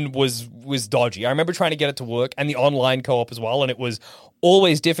 1 was dodgy. I remember trying to get it to work, and the online co-op as well, and it was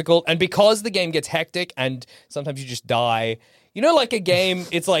always difficult. And because the game gets hectic and sometimes you just die, you know, like a game,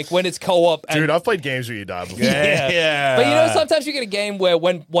 it's like when it's co-op. And, Dude, I've played games where you die before. Yeah. But you know, sometimes you get a game where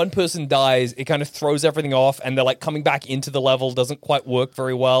when one person dies, it kind of throws everything off, and they're like coming back into the level doesn't quite work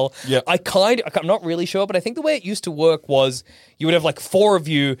very well. Yep. I'm not really sure, but I think the way it used to work was you would have like 4 of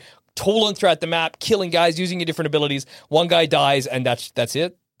you tooling throughout the map, killing guys, using your different abilities. One guy dies, and that's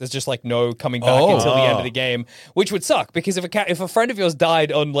it. There's just like no coming back until the end of the game, which would suck because if a friend of yours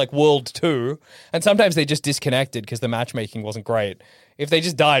died on like World 2, and sometimes they just disconnected because the matchmaking wasn't great. If they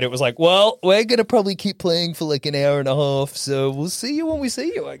just died, it was like, well, we're going to probably keep playing for like an hour and a half, so we'll see you when we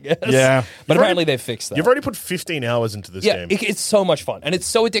see you, I guess. Yeah. But apparently they've fixed that. You've already put 15 hours into this Yeah, game. it's so much fun. And it's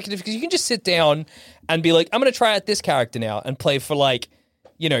so addictive because you can just sit down and be like, I'm going to try out this character now and play for like,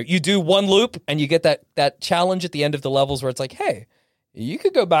 you know, you do one loop and you get that challenge at the end of the levels where it's like, hey, you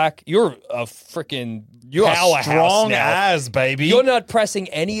could go back. You're a freaking powerhouse strong now. as, baby. You're not pressing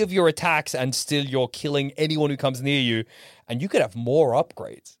any of your attacks and still you're killing anyone who comes near you. And you could have more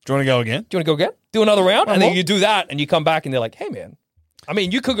upgrades. Do you want to go again? Do you want to go again? Do another round? And then more. you do that and you come back and they're like, hey, man. I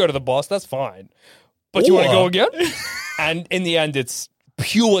mean, you could go to the boss. That's fine. But you want to go again? And in the end, it's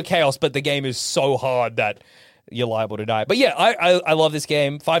pure chaos. But the game is so hard that you're liable to die. But yeah, I love this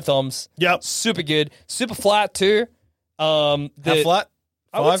game. 5 thumbs. Yep. Super good. Super flat, too. How flat?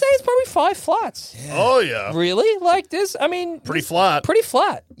 I would say it's probably 5 flats. Oh, yeah. Really? Like this? I mean, Pretty flat. Pretty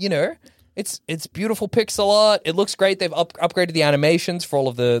flat, you know. It's beautiful pixel art. It looks great. They've upgraded the animations for all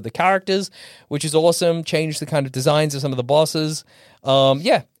of the characters, which is awesome. Changed the kind of designs of some of the bosses.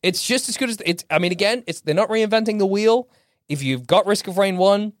 It's just as good as it's. I mean, again, they're not reinventing the wheel. If you've got Risk of Rain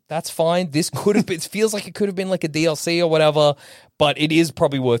 1, that's fine. This could have been, it feels like it could have been like a DLC or whatever, but it is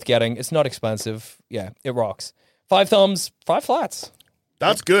probably worth getting. It's not expensive. Yeah, it rocks. 5 thumbs, 5 flats.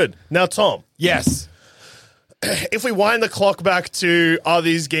 That's good. Now, Tom, Yes. if we wind the clock back to are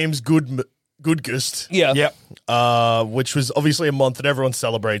these games goodgest? Yeah. Yep. Which was obviously a month that everyone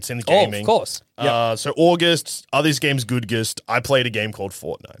celebrates in gaming. Of course. So August, are these games goodgest? I played a game called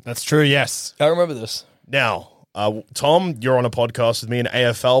Fortnite. That's true, yes. I remember this. Now, Tom, you're on a podcast with me, an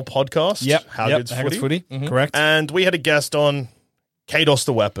AFL podcast. Yep. How yep. Good's How Good's Footy. Footy. Correct. And we had a guest on, Kados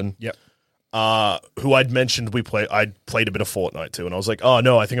the Weapon. Yep. Who I'd mentioned I'd played a bit of Fortnite too, and I was like, oh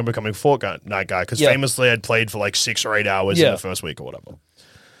no, I think I'm becoming a Fortnite guy, because famously I'd played for like 6 or 8 hours in the first week or whatever.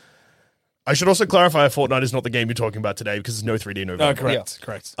 I should also clarify, Fortnite is not the game you're talking about today, because there's no 3D November. No, correct.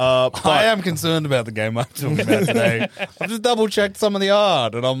 Correct. But I am concerned about the game I'm talking about today. I've just double checked some of the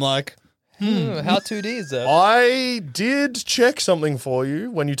art, and I'm like, How 2D is that? I did check something for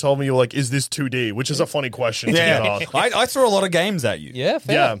you when you told me you were like, is this 2D? Which is a funny question to get yeah. asked. I threw a lot of games at you. Yeah,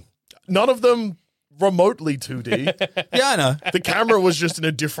 fair. Yeah. None of them remotely 2D. Yeah, I know. The camera was just in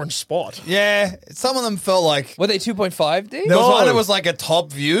a different spot. Yeah, some of them felt like Were they 2.5D? there was one that was like a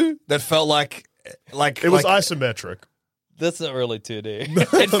top view that felt like It was isometric. That's not really 2D.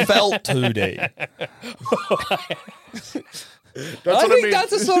 it felt 2D. That's I what think I mean.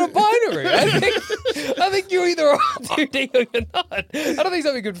 that's a sort of binary. I think you're either on 2D or you're not. I don't think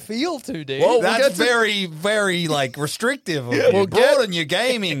something could feel 2D. Well, That's very, very like restrictive of you. We'll Broaden your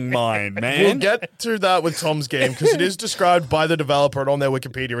gaming mind, man. We'll get to that with Tom's game, because it is described by the developer and on their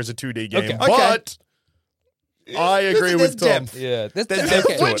Wikipedia as a 2D game. Okay. But I agree There's with Tom. depth. yeah, There's okay. depth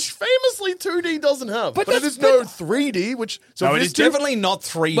to it. Which famously 2D doesn't have. But it that's- is no 3D, which... So No, it this is definitely not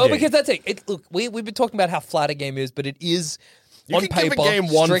 3D. Well, because that's it. Look, we've been talking about how flat a game is, but it is You on can give a paper game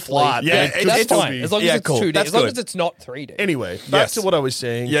one strictly. flat, Yeah, but it that's could still fine. be- As long as Yeah, it's cool. 2D. That's As long good. as it's not 3D. Anyway, back Yes. to what I was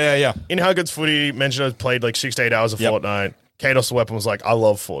saying. yeah. In How Good's Footy, mentioned I played like 6 to 8 hours of Yep. Fortnite. Kados the Weapon was like, I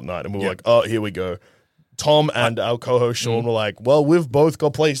love Fortnite. And we were like, oh, here we go. Tom and our co-host Sean were like, well, we've both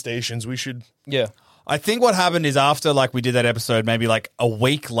got PlayStations. We should... Yeah. I think what happened is after like we did that episode, maybe like a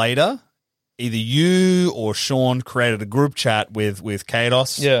week later, either you or Sean created a group chat with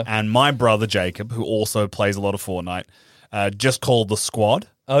Kados and my brother Jacob, who also plays a lot of Fortnite, just called the squad.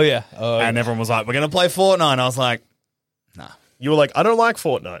 Oh, yeah. And everyone was like, we're going to play Fortnite. And I was like, nah, You were like, I don't like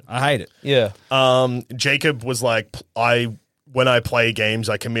Fortnite. I hate it. yeah. Jacob was like, when I play games,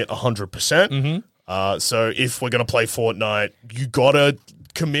 I commit 100%. Mm-hmm. So if we're going to play Fortnite, you got to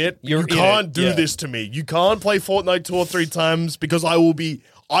commit. You're you in can't it, do yeah. this to me. You can't play Fortnite 2 or 3 times, because I will be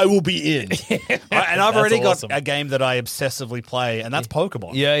in. And I've already awesome. got a game that I obsessively play, and that's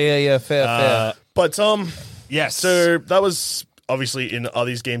Pokemon. Yeah. Fair. But Yes. so that was obviously in are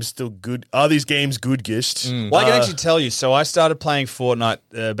these games still good? Are these games goodest? Well, I can actually tell you. So I started playing Fortnite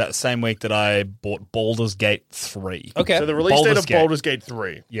about the same week that I bought Baldur's Gate 3. Okay. So the release date of Baldur's Gate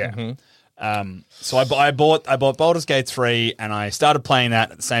 3. Yeah. So I bought Baldur's Gate 3, and I started playing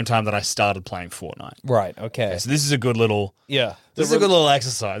that at the same time that I started playing Fortnite. Right. Okay. So this is a good little Yeah. this is a good little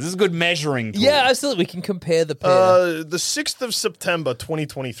exercise. This is a good measuring tool. Yeah, absolutely. We can compare the pair. The 6th of September,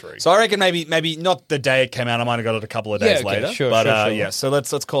 2023. So I reckon maybe not the day it came out. I might have got it a couple of days Yeah, okay, later. sure, but sure. yeah. So let's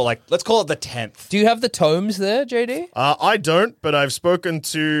call it the 10th. Do you have the tomes there, JD? I don't, but I've spoken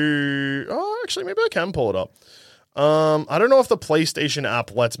to... Oh, actually, maybe I can pull it up. I don't know if the PlayStation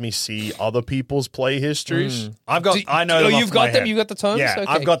app lets me see other people's play histories. I know. them off you've my got them. head. You got the tomes. Yeah, Okay.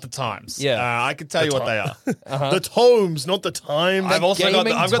 I've got the times. Yeah. I can tell you what they are. The tomes, not the time. I've also got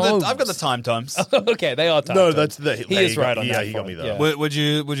gaming I've got the tomes. time times. Okay, they are tomes. No, that's the... He is right on Yeah, that he got front, me there. yeah. Would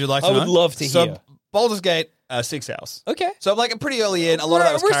you like to I know? would love to So hear. Baldur's Gate, 6 hours. Okay. So like pretty early in. A lot of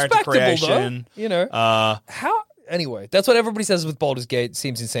that was character Respectable, creation. though. You know. How? Anyway, that's what everybody says with Baldur's Gate.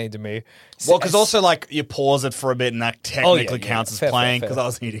 Seems insane to me. Well, because also like you pause it for a bit, and that technically yeah, counts as fair, playing fair. because I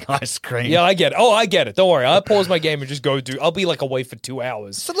was eating ice cream. Yeah, I get it. Oh, I get it. Don't worry. I'll pause my game and just go do. I'll be like away for 2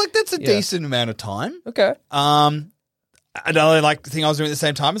 hours. So like that's a decent amount of time. Okay. Another like thing I was doing at the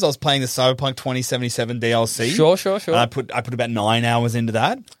same time is I was playing the Cyberpunk 2077 DLC. Sure. I put about 9 hours into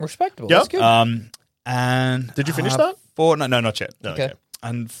that. Respectable. Yep. That's good. And Did you finish that? Fortnite? No, not yet. No, Okay.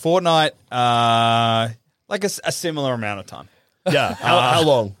 And Fortnite, like a similar amount of time. Yeah. How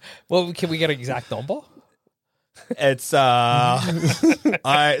long? Well, can we get an exact number? It's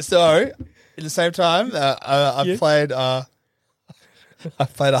I so at the same time I've played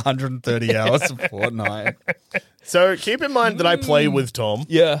 130 hours of Fortnite. So keep in mind that I play with Tom.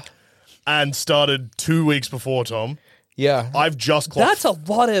 Yeah. and started 2 weeks before Tom. Yeah. I've just clocked. That's a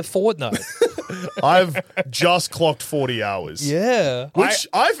lot of Fortnite. I've just clocked 40 hours. Yeah. Which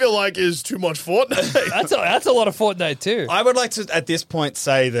I feel like is too much Fortnite. That's a lot of Fortnite too. I would like to, at this point,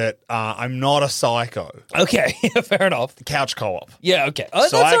 say that I'm not a psycho. Okay, fair enough. Couch co-op. Yeah, okay. Oh,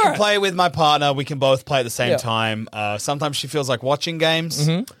 So that's I all can right. play with my partner. We can both play at the same Yeah. time. Sometimes she feels like watching games.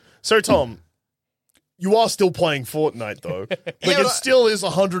 So, Tom, you are still playing Fortnite, though. Like, Yeah, it but- still is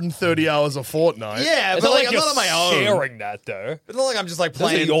 130 hours of Fortnite. Yeah, It's but not like, like I'm you're not on my own. sharing that though. It's not like I'm just like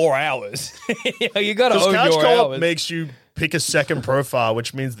Those are playing. your hours. You got to Because own Couch your Co-op hours. makes you pick a second profile,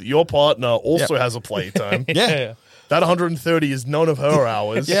 which means that your partner also has a playtime. Yeah. That 130 is none of her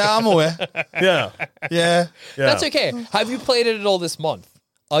hours. Yeah, I'm aware. Yeah. Yeah. That's okay. Have you played it at all this month?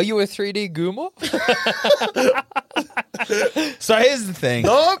 Are you a 3D Goomer? So here's the thing.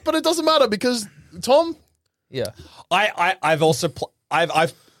 No, but it doesn't matter because, Tom, Yeah. I've also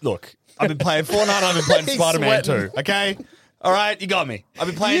I've look. I've been playing Fortnite. I've been playing He's Spider-Man sweating. 2. Okay. All right, you got me. I've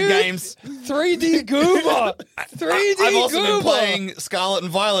been playing games. 3D Goomer. 3D I've also Goomer. been playing Scarlet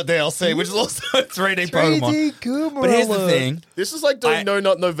and Violet DLC, which is also a 3D 3D Pokemon. Goomer. But here's the alert. thing. this is like doing No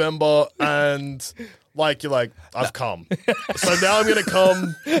Nut November and like you're like, I've come. So now I'm going to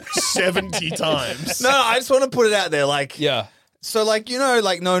come 70 times. No, I just want to put it out there. Like, Yeah. so like, you know,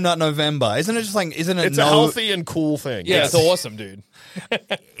 like No Nut November. Isn't it just like, isn't it It's a healthy and cool thing. Yeah, Yes. it's awesome, dude.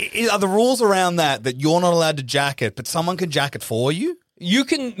 Are the rules around that you're not allowed to jack it, but someone can jack it for you? You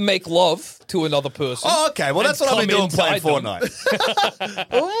can make love to another person. Oh, okay. Well, And that's what I've been come doing playing inside them. Fortnite.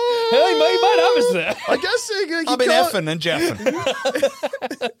 Hey, mate, you might have us there. I guess you I've been can't- effing and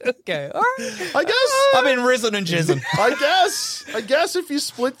jeffing. Okay, all right. I guess. I've been rizzing and jizzing. I guess if you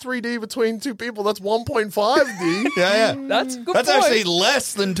split 3D between two people, that's 1.5D. Yeah, yeah. That's a good That's point. actually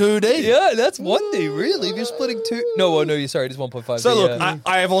less than 2D. Yeah, that's 1D, really. If you're splitting two. No, oh, no, you're sorry, it is 1.5D. So look, yeah.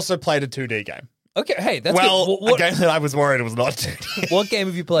 I have also played a 2D game. Okay, hey, that's Well, good. a game that I was worried it was not 2D. What game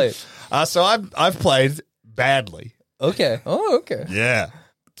have you played? So I've played badly. Okay. Oh, okay. Yeah.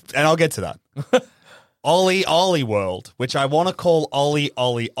 And I'll get to that. Ollie World, which I want to call Ollie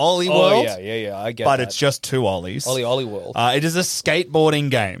World. Oh, yeah, I get But that. it's just two Ollies. Ollie World. It is a skateboarding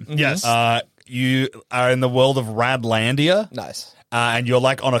game. Yes. You are in the world of Radlandia. Nice. And you're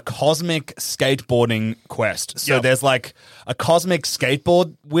like on a cosmic skateboarding quest. So Yep. there's like a cosmic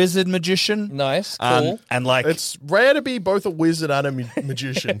skateboard wizard magician. Nice, cool. And like It's rare to be both a wizard and a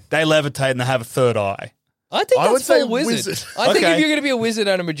magician. they levitate and they have a third eye. I think I that's would say full wizard. wizard. I think Okay. if you're going to be a wizard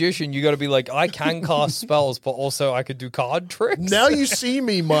and a magician, you got to be like, I can cast spells, but also I could do card tricks. Now you see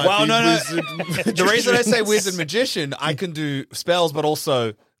me, might Well, be no. wizard. The reason I say magicians. wizard magician, I can do spells, but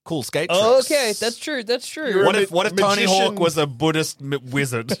also cool skate tricks. Oh, okay, that's true. That's true. You're What if Tony magician- Hawk was a Buddhist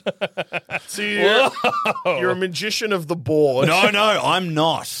wizard? So you're a magician of the board. No, I'm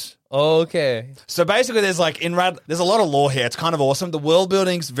not. Okay. So basically, there's like there's a lot of lore here. It's kind of awesome. The world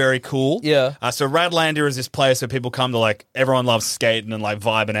building's very cool. Yeah. So Radlandia is this place where people come to like everyone loves skating and like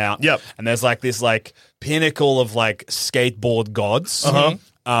vibing out. Yep. And there's like this like pinnacle of like skateboard gods.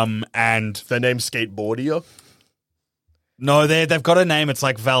 And Their name's Skateboardia. no, they've got a name. It's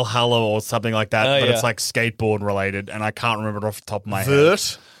like Valhalla or something like that. Oh, but yeah. it's like skateboard related, and I can't remember it off the top of my head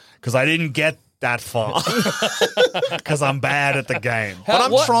Vert. because I didn't get that far because I'm bad at the game. But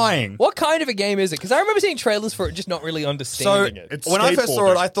I'm What- trying. What kind of a game is it? Because I remember seeing trailers for it, just not really So understanding it. It's when I first saw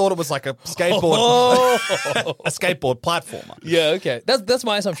it, skateboarding. I thought it was like a skateboard, Oh. a skateboard platformer, Yeah, okay. That's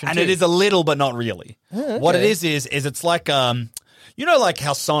my assumption and too. it is a little, but not really. What it is it's like you know, like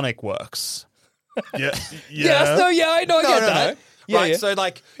how Sonic works. Yeah. Yes, no, yeah, I know, I get that. Yeah, right, yeah. so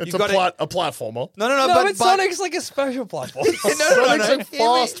like It's you've got a platformer. no, No, but Sonic's like a special platform. Sonic's a Hear me-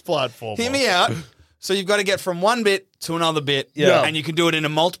 fast platformer. Hear me out. So you've got to get from one bit to another bit, Yeah. and you can do it in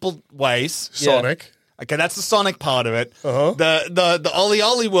multiple ways. Sonic. Okay, that's the Sonic part of it. Uh-huh. The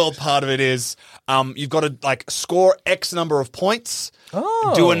Ollie World part of it is you've got to like score X number of points,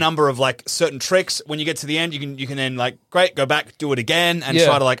 do a number of like certain tricks. When you get to the end, you can then like great go back, do it again, and Yeah.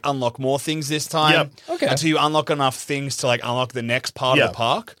 try to like unlock more things this time. Yep. Okay. Until you unlock enough things to like unlock the next part Yeah. of the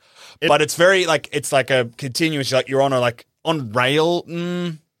park. But it's very like it's like a continuous. Like you're on a like on rail.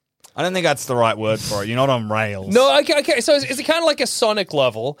 I don't think that's the right word for it. You're not on rails. No, okay. So is it kind of like a Sonic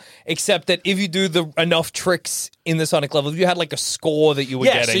level, except that if you do enough tricks in the Sonic level, you had like a score that you were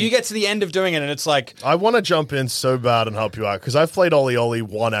Yeah, getting. so you get to the end of doing it, and it's like I want to jump in so bad and help you out because I've played Ollie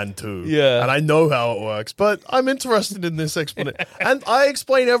 1 and 2. Yeah. And I know how it works, but I'm interested in this explanation. And I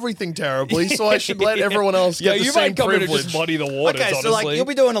explain everything terribly, so I should let everyone else yeah, get the you same might come in and privilege. just muddy the waters. okay, so like honestly. you'll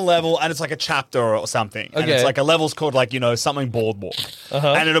be doing a level, and it's like a chapter or something, and Okay. it's like a level's called like something boardwalk,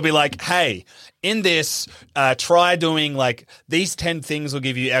 and it'll be like, hey, in this, try doing like these 10 things will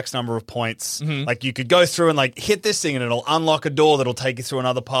give you X number of points. Like you could go through and like hit this thing and it'll unlock a door that'll take you through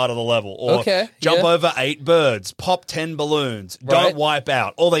another part of the level. Or jump over 8 birds, pop 10 balloons, don't wipe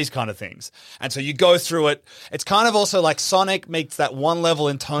out, all these kind of things. And so you go through it. It's kind of also like Sonic meets that one level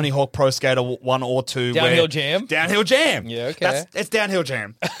in Tony Hawk Pro Skater 1 or 2. Downhill Jam? Downhill Jam. Yeah, okay. It's Downhill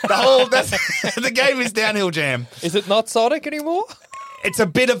Jam. The game is Downhill Jam. Is it not Sonic anymore? It's a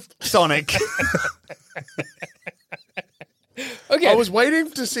bit of Sonic. Okay. I was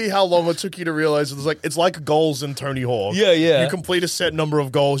waiting to see how long it took you to realize it's like goals in Tony Hawk. Yeah, yeah. You complete a set number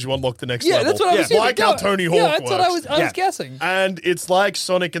of goals, you unlock the next level. That's what I was thinking. Like how Tony Hawk that's works. what I was guessing. And it's like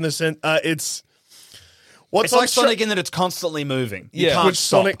Sonic in the sense, It's like Sonic in that it's constantly moving. You can't which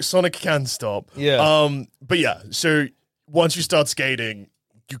stop. Sonic can stop. Yeah. But yeah, so once you start skating,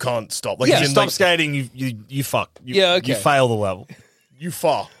 you can't stop. Like You as in, stop like, skating, you fuck. okay. You fail the level. you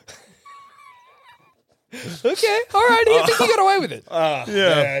far. Okay, all right. I think you got away with it.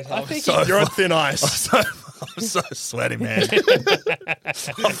 Yeah. I think You're on thin ice. I'm so sweaty, man.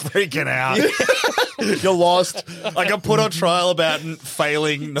 I'm freaking out. You're lost. I got put on trial about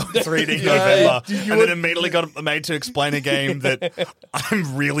failing 3D Yeah, November, you and would- then immediately got made to explain a game that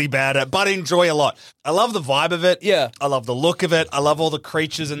I'm really bad at, but enjoy a lot. I love the vibe of it. Yeah. I love the look of it. I love all the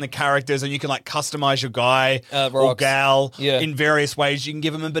creatures and the characters, and you can like customize your guy or rocks. gal Yeah. in various ways. You can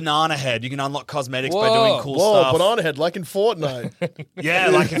give him a banana head. You can unlock cosmetics by Whoa. doing cool Whoa, stuff. banana head like in Fortnite. Yeah,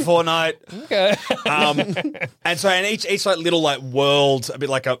 like in Fortnite. Okay. And so, and each like little like world, a bit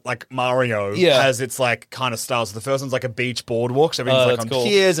like Mario, Yeah. has its like kind of styles. So the first one's like a beach boardwalk, so everything's like that's on cool.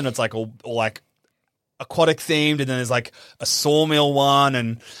 piers, and it's like all like aquatic themed. And then there's like a sawmill one,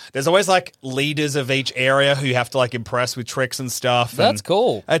 and there's always like leaders of each area who you have to like impress with tricks and stuff. That's and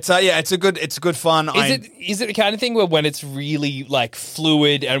cool. It's it's a good fun. Is it the kind of thing where when it's really like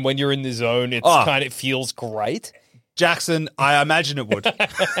fluid and when you're in the zone, it's it feels great? Jackson, I imagine it would.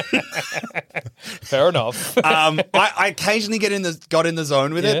 Fair enough. I occasionally got in the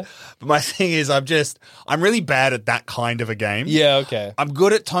zone with it, but my thing is I'm really bad at that kind of a game. Yeah, okay. I'm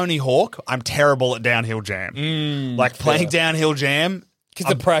good at Tony Hawk. I'm terrible at Downhill Jam. Like playing Downhill Jam,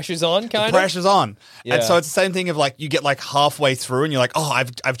 Because the pressure's on, kind of? the pressure's on. Yeah. And so it's the same thing of like you get like halfway through and you're like, oh,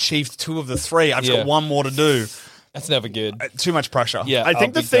 I've achieved 2 of the 3. I've just got 1 more to do. That's never good. Too much pressure. Yeah. I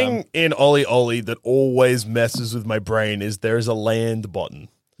think the big thing time. in Ollie Ollie that always messes with my brain is there is a land button.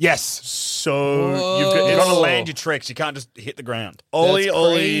 Yes. So You've it's- got to land your tricks. You can't just hit the ground. Ollie That's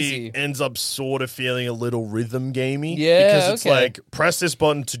Ollie crazy. ends up sort of feeling a little rhythm gamey. Yeah, Because it's okay. like, press this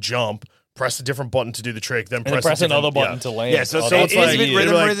button to jump, press a different button to do the trick, then And then press, press a different- another button yeah. to land. Yeah, so Oh, it's that's a like- bit it'd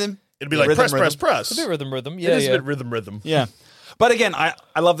be like- rhythm. It'd be like, Rhythm, press, rhythm. press, press. It's a bit rhythm. It Yeah, is yeah. a bit rhythm. Yeah. But again, I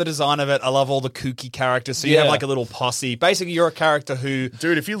love the design of it. I love all the kooky characters. So you have Yeah. like a little posse. Basically, you're a character who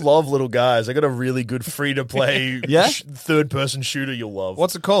Dude, if you love little guys, I got a really good free-to-play Yeah? third-person shooter you'll love.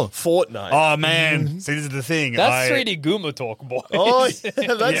 What's it called? Fortnite. Oh man! See, this is the thing. That's 3D Goomba talk, boys. Oh, yeah,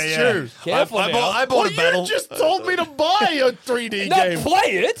 that's Yeah, yeah. true. Careful I now. bought Well, a battle. you just told me to buy a 3D Not game.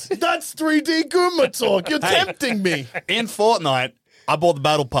 play it. That's 3D Goomba talk. You're Hey. tempting me. In Fortnite, I bought the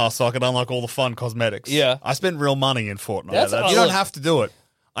battle pass so I could unlock all the fun cosmetics. Yeah. I spent real money in Fortnite. That's- you don't have to do it.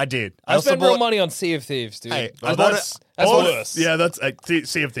 I did. I also spent real bought- money on Sea of Thieves, dude. Hey, Oh, I bought that's That's oh, worse. Yeah, that's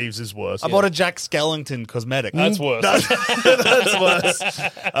Sea of Thieves is worse. I bought a Jack Skellington cosmetic. That's worse. That's worse.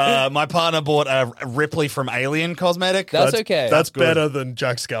 My partner bought a Ripley from Alien cosmetic. That's okay. That's good. better than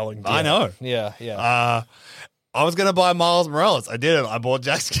Jack Skellington. I know. yeah. I was going to buy Miles Morales. I didn't. I bought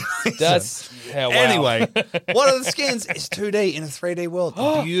Jack Skellington. That's yeah, wow. Anyway, one of the skins is 2D in a 3D world.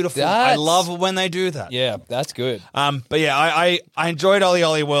 Beautiful. I That's- love it when they do that. Yeah, that's good. But yeah, I enjoyed Ollie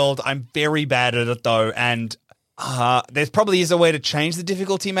Ollie World. I'm very bad at it though, and there's probably is a way to change the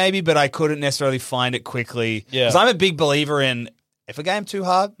difficulty maybe, but I couldn't necessarily find it quickly. Yeah. Because I'm a big believer in if a game too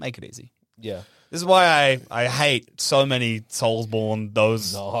hard, make it easy. Yeah. This is why I hate so many Soulsborne.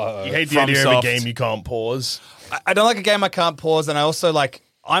 Those You hate the From idea of a Soft. game you can't pause. I don't like a game I can't pause, and I also like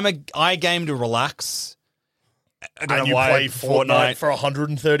I game to relax. I don't And know you why play Fortnite for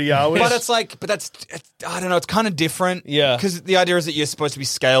 130 hours. But it's like, I don't know, it's kind of different. Yeah. Because the idea is that you're supposed to be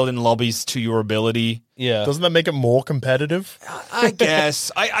scaled in lobbies to your ability. Yeah. Doesn't that make it more competitive? I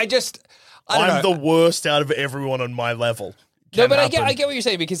guess. I don't I'm know. the worst out of everyone on my level. No, but happen. I get what you're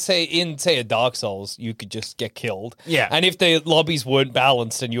saying, because say a Dark Souls, you could just get killed. Yeah. And if the lobbies weren't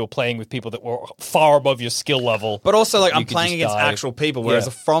balanced and you were playing with people that were far above your skill level. But also, like, you I'm could playing just against die. actual people, whereas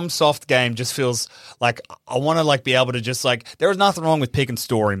Yeah. a FromSoft game just feels like I want to like be able to just like there is nothing wrong with pick and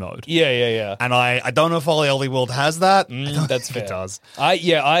story mode. Yeah. And I don't know if Ollie World has that. I don't That's think fair. it does.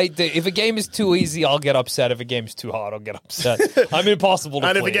 If a game is too easy, I'll get upset. If a game's too hard, I'll get upset. I'm impossible to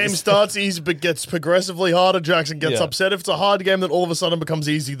And if a please. game starts easy but gets progressively harder, Jackson gets Yeah. upset. If it's a hard game that all of a sudden becomes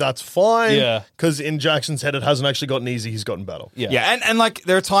easy, that's fine. Yeah. Because in Jackson's head, it hasn't actually gotten easy, he's gotten better. Yeah, and like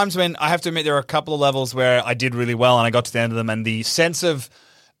there are times when I have to admit there are a couple of levels where I did really well and I got to the end of them, and the sense of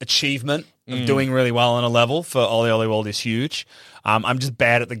achievement of doing really well on a level for Ollie World is huge. I'm just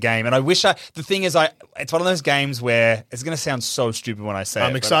bad at the game, and I wish the thing is, it's one of those games where it's going to sound so stupid when I say it.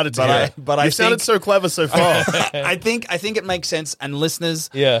 I'm excited to hear it. But I You've sounded think, so clever so far. I think it makes sense, and listeners,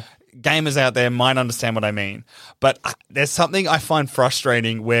 Yeah. gamers out there might understand what I mean. But there's something I find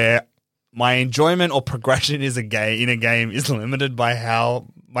frustrating where my enjoyment or progression in a game is limited by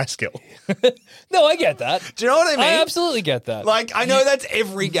my skill. No, I get that. Do you know what I mean? I absolutely get that. Like, I know that's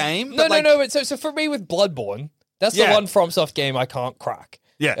every game. No. but So for me with Bloodborne, that's Yeah. the one FromSoft game I can't crack.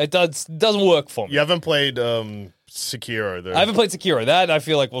 Yeah. It doesn't work for me. You haven't played Sekiro, though. I haven't played Sekiro. That I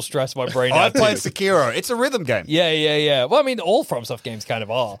feel like will stress my brain out. I've played too. Sekiro. It's a rhythm game. Yeah. Well, I mean, all FromSoft games kind of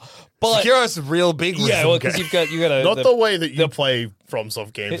are. But Sekiro's a real big rhythm yeah, well, game. because you got Not the way that you play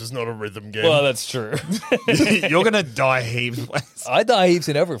FromSoft games is not a rhythm game. Well, that's true. You're gonna die heaps. I die heaps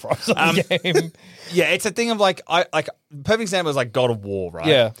in every FromSoft game. Yeah, it's a thing of like perfect example is like God of War, right?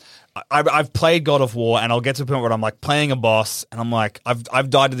 Yeah. I've played God of War, and I'll get to a point where I'm like playing a boss, and I'm like, I've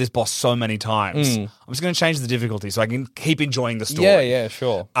died to this boss so many times. I'm just going to change the difficulty so I can keep enjoying the story. Yeah,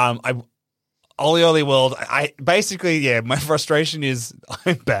 sure. Ollie World. My frustration is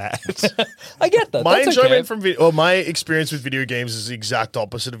I'm bad. I get that. my That's enjoyment okay. my experience with video games is the exact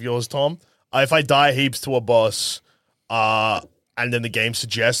opposite of yours, Tom. If I die heaps to a boss, and then the game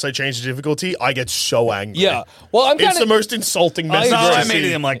suggests I change the difficulty, I get so angry. Yeah. Well, I'm kind It's the of. most insulting message. no, to I see.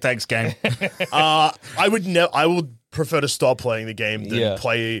 immediately am like, thanks, game. I would prefer to stop playing the game than Yeah.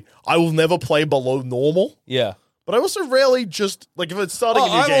 play. I will never play below normal, Yeah. but I also rarely just like if it's starting a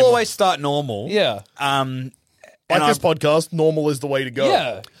new I game. will always start normal. Yeah. And like this I've- podcast, normal is the way to go.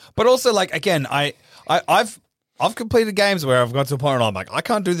 Yeah. But also, like, again, I've completed games where I've got to a point where I'm like, I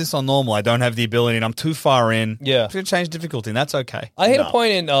can't do this on normal. I don't have the ability, and I'm too far in. Yeah. I'm going to change difficulty, and that's okay. I hit a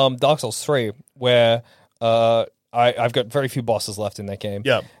point in Dark Souls 3 where I've got very few bosses left in that game.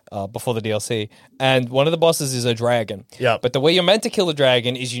 Yeah. Before the DLC, and one of the bosses is a dragon. Yeah. But the way you're meant to kill the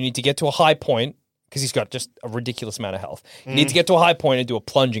dragon is you need to get to a high point because he's got just a ridiculous amount of health. You need to get to a high point and do a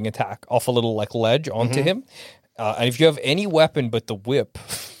plunging attack off a little like ledge onto him. And if you have any weapon but the whip.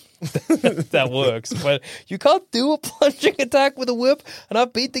 That works, but you can't do a plunging attack with a whip, and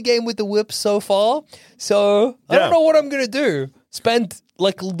I've beat the game with the whip so far, so I don't Yeah. know what I'm gonna do. Spend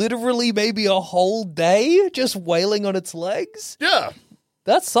like literally maybe a whole day just wailing on its legs? Yeah.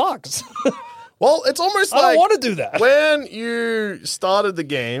 That sucks. Well, it's almost I like don't want to do that. when you started the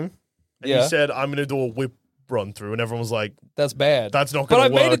game and Yeah. you said, I'm going to do a whip run through, and everyone was like, That's bad. That's not But gonna I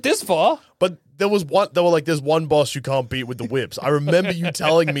made work. it this far. but they were like, there's one boss you can't beat with the whips. I remember you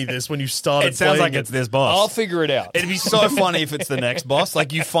telling me this when you started It sounds like playing it's this boss. I'll figure it out. It'd be so funny if it's the next boss.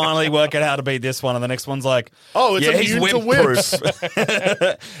 Like, you finally work out how to beat this one, and the next one's like, Oh, it's he's immune to whip-proof.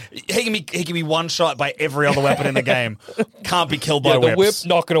 he can be one shot by every other weapon in the game. Can't be killed by Yeah, the whip whips.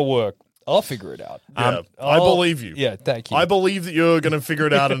 not going to work. I'll figure it out. Yeah, I I'll- believe you. Yeah, thank you. I believe that you're going to figure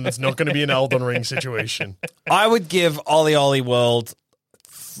it out and it's not going to be an Elden Ring situation. I would give Ollie World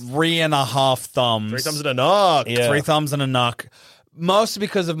 3.5 thumbs. 3 thumbs and a knock. Yeah. 3 thumbs and a knock. Mostly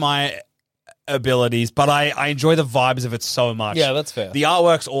because of my abilities, but I enjoy the vibes of it so much. Yeah, that's fair. The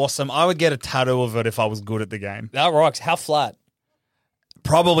artwork's awesome. I would get a tattoo of it if I was good at the game. That rocks. How flat?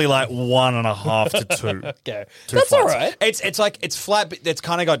 Probably like 1.5 to 2. Okay. Two That's all flats. right. It's like it's flat, but it's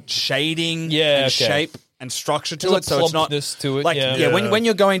kind of got shading, Yeah, and okay. shape and structure to There's a it. So it's not plumpness to it, Like yeah. when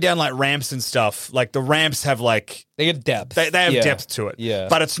you're going down like ramps and stuff, like the ramps have like They get depth. they have Yeah. depth to it. Yeah.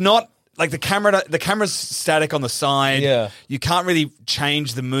 but it's not like the camera's static on the side. Yeah. You can't really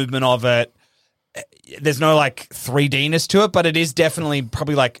change the movement of it. There's no like 3D-ness to it, but it is definitely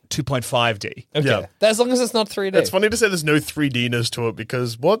probably like 2.5D. Okay. Yeah. As long as it's not 3D. It's funny to say there's no 3D-ness to it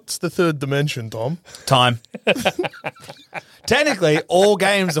because what's the third dimension, Tom? Time. Technically, all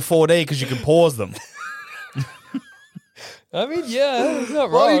games are 4D because you can pause them. I mean, yeah, it's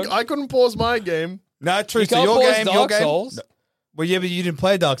not Well, wrong. I couldn't pause my game. No, true. You So can't your pause game, Dark Souls. Well, yeah, but you didn't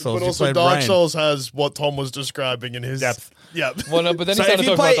play Dark Souls. But you also, played Dark Rain. Souls has what Tom was describing in his Depth. Yep. Well, no, but then So, he started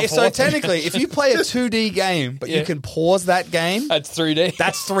talking about the so fourth. technically, if you play a 2D game, but you can pause that game, That's 3D.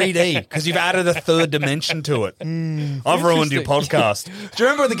 that's 3D because you've added a third dimension to it. I've ruined your podcast. Do you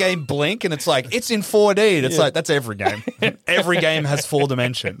remember the game Blink? And it's like, it's in 4D. It's like, that's every game. Every game has 4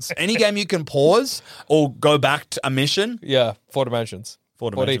 dimensions. Any game you can pause or go back to a mission. Yeah, 4 dimensions. 4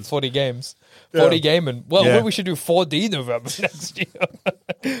 dimensions. 40 games. 40 gaming. Well, Yeah. we should do 4D November next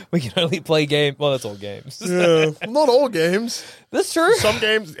year. We can only play game. Well, that's all games. Yeah. Not all games. That's true. Some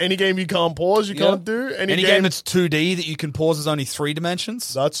games, any game you can't pause, you can't do. Any game that's 2D that you can pause is only 3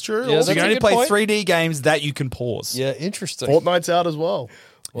 dimensions. That's true. Yeah, Also, So you that's can a only good play point. 3D games that you can pause. Yeah, interesting. Fortnite's out as well.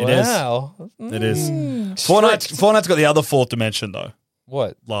 It is. Wow. It is. Fortnite's got the other 4th dimension, though.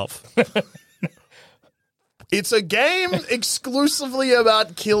 What? Love. It's a game exclusively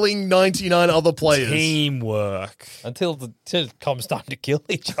about killing 99 other players. Teamwork. Until it comes time to kill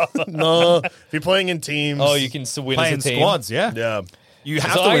each other. No, if you're playing in teams. Oh, you can win Playing as a team. squads, yeah. Yeah. You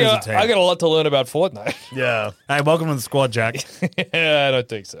have So to I win got, as a team. I got a lot to learn about Fortnite. Yeah. Hey, welcome to the squad, Jack. Yeah, I don't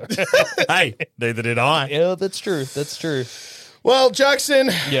think so. Hey, neither did I. Yeah, that's true. That's true. Well, Jackson,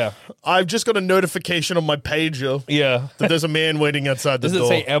 Yeah. I've just got a notification on my pager Yeah. that there's a man waiting outside the Does it door.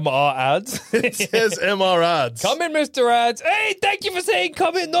 say MR ads? It says MR ads. Come in, Mr. Ads. Hey, thank you for saying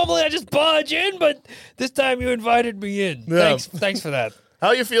come in. Normally I just barge in, but this time you invited me in. Yeah. Thanks for that.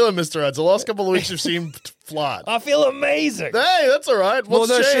 How you feeling, Mr. Ads? The last couple of weeks you've seemed flat. I feel amazing. Hey, that's all right.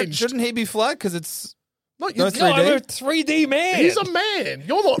 What's changed? Shouldn't he be flat? Because it's No, you- no No, I'm 3D? a 3D man. He's a man.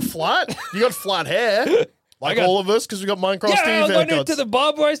 You're not flat. You got flat hair. Like got- all of us, because we got Minecraft yeah, I Steve went haircuts. into the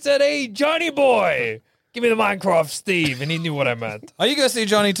barber. I said, hey, Johnny boy, give me the Minecraft Steve. And he knew what I meant. Oh, you go see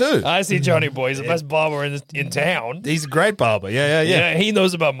Johnny too. I see Johnny boy. He's the best barber in town. He's a great barber. Yeah. Yeah, he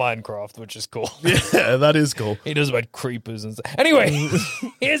knows about Minecraft, which is cool. Yeah, that is cool. He knows about creepers and stuff. Anyway,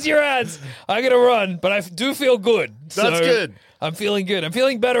 here's your ads. I gotta run, but I do feel good. That's good. I'm feeling good. I'm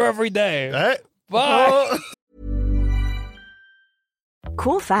feeling better every day. Hey? Bye.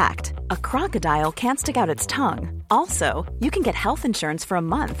 Cool fact, a crocodile can't stick out its tongue. Also, you can get health insurance for a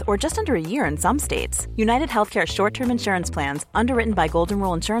month or just under a year in some states. United Healthcare short-term insurance plans, underwritten by Golden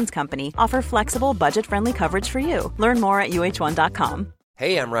Rule Insurance Company, offer flexible, budget-friendly coverage for you. Learn more at uh1.com.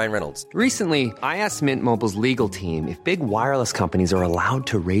 Hey, I'm Ryan Reynolds. Recently, I asked Mint Mobile's legal team if big wireless companies are allowed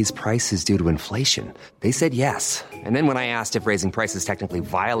to raise prices due to inflation. They said yes. And then when I asked if raising prices technically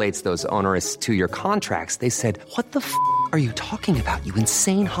violates those onerous 2-year contracts, they said, "What the f*** are you talking about, you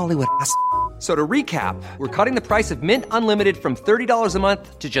insane Hollywood ass?" So to recap, we're cutting the price of Mint Unlimited from $30 a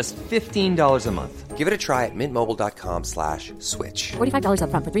month to just $15 a month. Give it a try at mintmobile.com/switch. $45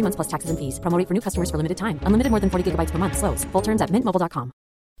 upfront for 3 months plus taxes and fees. Promo rate for new customers for limited time. Unlimited more than 40 gigabytes per month. Slows full terms at mintmobile.com.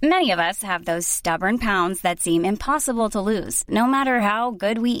 Many of us have those stubborn pounds that seem impossible to lose, no matter how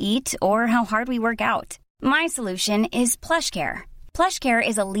good we eat or how hard we work out. My solution is PlushCare. PlushCare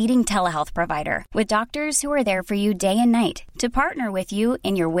is a leading telehealth provider with doctors who are there for you day and night to partner with you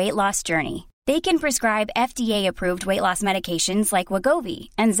in your weight loss journey. They can prescribe FDA-approved weight loss medications like Wegovy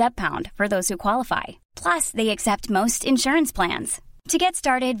and Zepbound for those who qualify. Plus, they accept most insurance plans. To get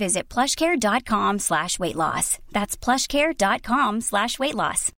started, visit plushcare.com/weightloss. That's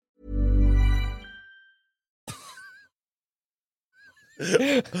plushcare.com/weightloss.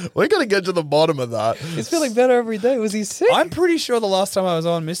 We're going to get to the bottom of that. He's feeling better every day. Was he sick? I'm pretty sure the last time I was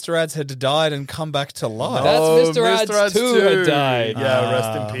on, Mr. Ads had died and come back to life. That's Oh, Mr. Ads 2 had died. Yeah,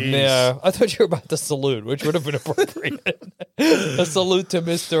 rest in peace. Yeah, I thought you were about to salute, which would have been appropriate. A salute to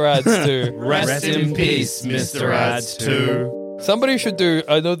Mr. Ads 2. Rest in peace, Mr. Ads 2. Somebody should do,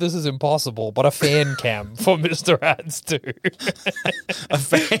 I know this is impossible, but a fan cam for Mr. Ads 2. A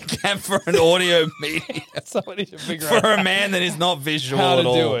fan cam for an audio medium. Somebody should figure For out a man that is not visual how at to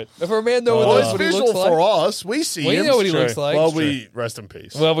all. do it. If a man knows Well, what it's he visual looks like. for us. We see We him. know what he Sure. looks like. Well, Sure. we rest in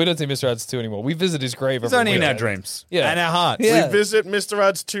peace. Well, we don't see Mr. Ads 2 anymore. We visit his grave It's every only in our weekend. dreams. Yeah. And our hearts. Yeah. We visit Mr.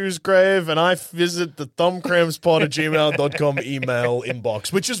 Ads 2's grave, and I visit the thumbcrampspod@gmail.com email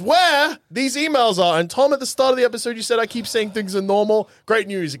inbox, which is where these emails are. And Tom, at the start of the episode, you said I keep saying things are normal. Great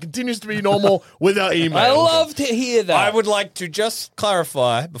news. It continues to be normal with our emails. I love to hear that. I would like to just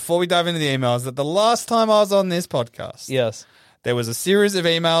clarify before we dive into the emails that the last time I was on this podcast, Yes. there was a series of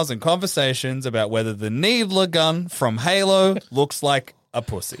emails and conversations about whether the needler gun from Halo looks like a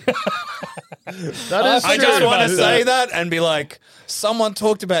pussy. That is I true. just want about to say that and be like, someone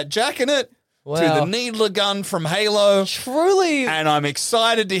talked about jacking it. to the needler gun from Halo. Truly, And I'm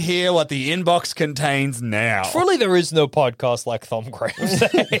excited to hear what the inbox contains now. truly, there is no podcast like Thumbgrapes.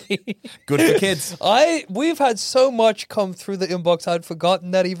 Good for kids. We've had so much come through the inbox, I'd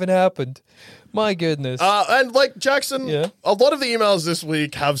forgotten that even happened. My goodness. And like Jackson, a lot of the emails this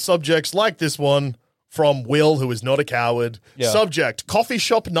week have subjects like this one from Will, who is not a coward. Yeah. Subject, coffee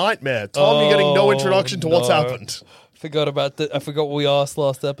shop nightmare. Tom, you're getting no introduction to what's happened. Forgot about that. I forgot what we asked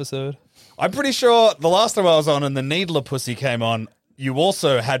last episode. I'm pretty sure the last time I was on and the needler pussy came on, you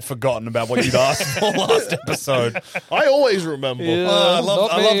also had forgotten about what you'd asked for last episode. I always remember. I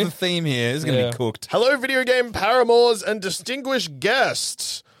love the theme here. It's going to be cooked. Hello, video game paramours and distinguished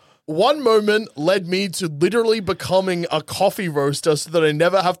guests. One moment led me to literally becoming a coffee roaster so that I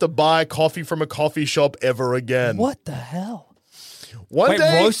never have to buy coffee from a coffee shop ever again. What the hell? One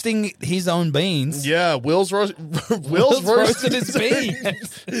day, roasting his own beans? Yeah, Will's roasted his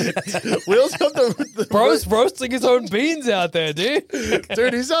beans. Will's got the Bro's roasting his own beans out there, dude.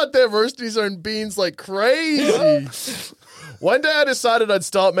 Dude, he's out there roasting his own beans like crazy. One day I decided I'd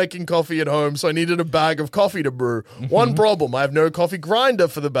start making coffee at home, so I needed a bag of coffee to brew. One problem, I have no coffee grinder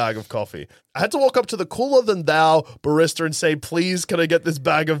for the bag of coffee. I had to walk up to the cooler-than-thou barista and say, please, can I get this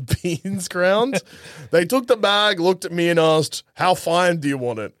bag of beans ground? They took the bag, looked at me and asked, how fine do you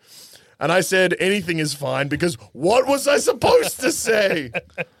want it? And I said, anything is fine, because what was I supposed to say?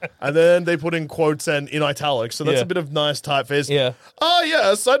 And then they put in quotes and in italics, so that's a bit of nice typeface. Yeah. Oh,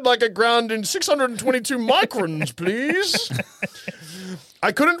 yes, I'd like a ground in 622 microns, please.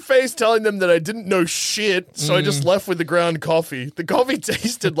 I couldn't face telling them that I didn't know shit, so I just left with the ground coffee. The coffee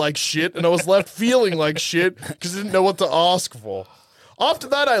tasted like shit, and I was left feeling like shit because I didn't know what to ask for. After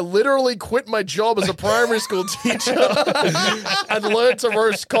that, I literally quit my job as a primary school teacher and learned to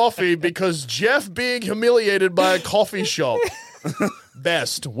roast coffee because Jeff being humiliated by a coffee shop.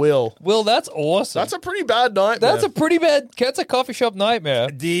 Best, Will. Will, that's awesome. That's a pretty bad nightmare. That's a coffee shop nightmare.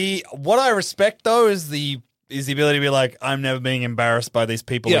 What I respect, though, is the ability to be like, I'm never being embarrassed by these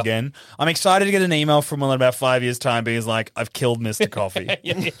people again. I'm excited to get an email from Will in about 5 years' time being like, I've killed Mr. Coffee.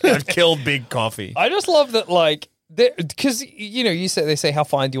 I've killed Big Coffee. I just love that, like, because, you know, they say, how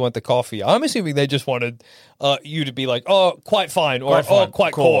fine do you want the coffee? I'm assuming they just wanted you to be like, oh, quite fine, or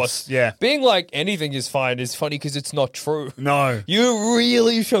quite coarse. Yeah. Being like, anything is fine is funny because it's not true. No. You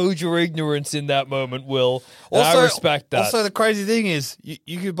really showed your ignorance in that moment, Will. And I respect that. Also, the crazy thing is,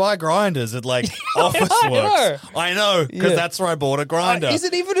 you could buy grinders at, like, Officeworks. I know, because that's where I bought a grinder. Is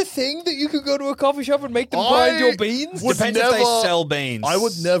it even a thing that you could go to a coffee shop and make them grind your beans? Depends if they sell beans. I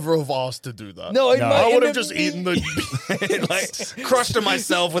would never have asked to do that. No. I would have just eaten the like crushed them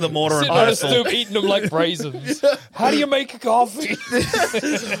myself with a mortar and Sitting on a pestle. stoop eating them like raisins. How do you make a coffee?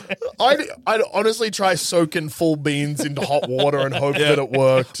 I'd honestly try soaking full beans into hot water and hope that it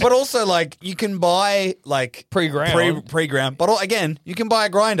worked. But also, like, you can buy, like, Pre-ground. Pre-ground. But again, you can buy a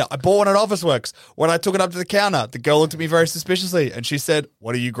grinder. I bought one at Officeworks. When I took it up to the counter, the girl looked at me very suspiciously and she said,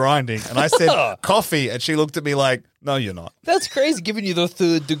 what are you grinding? And I said, coffee. And she looked at me like, no, you're not. That's crazy, giving you the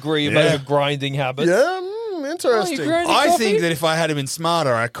third degree about your grinding habits. Yeah, interesting. I think that if I had been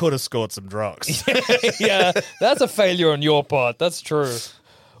smarter, I could have scored some drugs. Yeah, that's a failure on your part. That's true.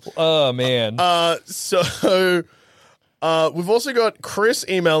 Oh, man. So we've also got Chris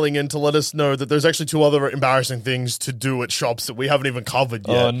emailing in to let us know that there's actually two other embarrassing things to do at shops that we haven't even covered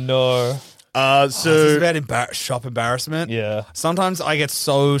yet. Oh, no. This is about shop embarrassment. Yeah. Sometimes I get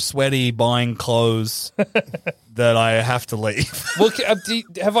so sweaty buying clothes that I have to leave. Well,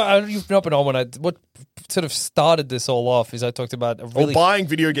 you've not been on when what sort of started this all off is I talked about a really... buying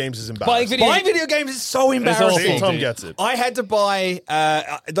video games is embarrassing. Buying video games is so embarrassing. Tom gets it. I had to buy,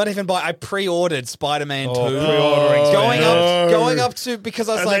 I pre-ordered Spider-Man 2. Pre-ordering. Going up to, because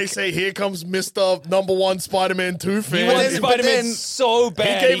I was And like... they say, here comes Mr. Number One Spider-Man 2 fan. You want then- Spider-Man then- so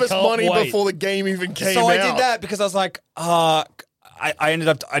bad. He gave us can't money wait. before the game even came So out. I did that because I was like, I ended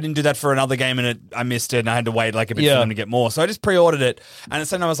up, I didn't do that for another game and I missed it and I had to wait like a bit for them to get more. So I just pre-ordered it. And at the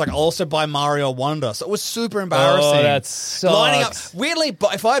same time I was like, I'll also buy Mario Wonder. So it was super embarrassing. Oh, that sucks. Lining up. Weirdly,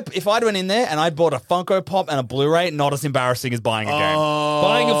 but if I'd went in there and I'd bought a Funko Pop and a Blu-ray, not as embarrassing as buying a game.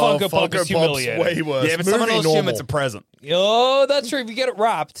 Buying a Funko Pop is Pop's humiliating. way worse. Yeah, but someone will Movie assume normal. it's a present. Oh, that's true. If you get it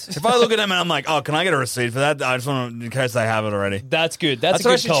wrapped. If I look at them and I'm like, oh, can I get a receipt for that? I just want to, in case they have it already. That's good. That's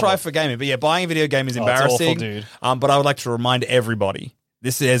what a I good should try for gaming. But yeah, buying a video game is Oh, it's embarrassing. awful, dude. But I would like to remind everybody.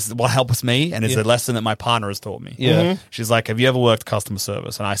 This is what helps me, and it's a lesson that my partner has taught me. Yeah. She's like, have you ever worked customer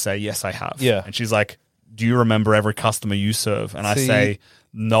service? And I say, yes, I have. Yeah. And she's like, do you remember every customer you serve? And I say,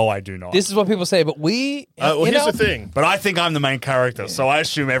 no, I do not. This is what people say, but we... Well, here's the thing. But I think I'm the main character, so I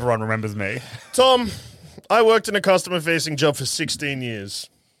assume everyone remembers me. Tom, I worked in a customer-facing job for 16 years.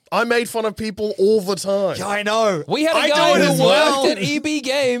 I made fun of people all the time. Yeah, I know. We had a I guy do it as who well. worked at EB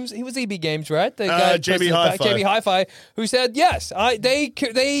Games. He was EB Games, right? The guy JB Hi-Fi. JB Hi-Fi, who said yes.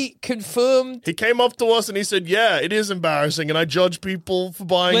 They confirmed He came up to us and he said, "Yeah, it is embarrassing, and I judge people for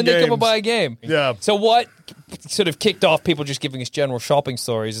buying when games." they come and buy a game. Yeah. So what sort of kicked off people just giving us general shopping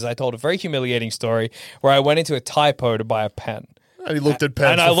stories is I told a very humiliating story where I went into a Typo to buy a pen. And he looked at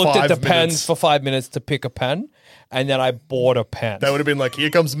pens And for I looked at the 5 pens minutes. for 5 minutes to pick a pen, and then I bought a pen. That would have been like, "Here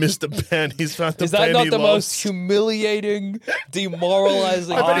comes Mr. Penn. He's found the Is that pen not he the loves." most humiliating,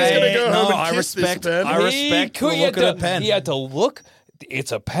 demoralizing? I bet he's gonna go home and I kiss this respect. pen. I respect the look of the pen. He had to look.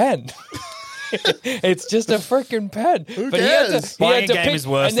 It's a pen. It's just a freaking pen. Who But he had cares? to, Buying he had a to game pick, is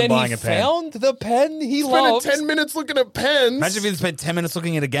worse and than then buying he a pen. found the pen he Spent loves. 10 minutes looking at pens. Imagine if you spent 10 minutes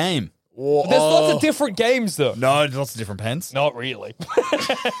looking at a game. Whoa. There's lots of different games, though. No, there's lots of different pens. Not really.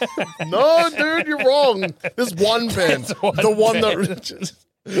 No, dude, you're wrong. There's one pen. The one that...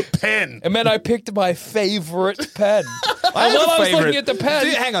 Pen. And then I picked my favorite pen. I and have while a I was favorite. looking at the pen,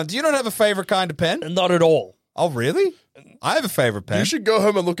 Hang on. Do you not have a favorite kind of pen? not at all. Oh, really? I have a favorite pen. You should go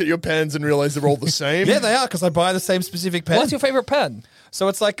home and look at your pens and realize they're all the same. Yeah, they are because I buy the same specific pen. What's your favorite pen? So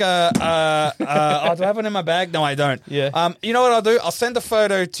it's like do I have one in my bag? No, I don't. Yeah. You know what I'll do? I'll send a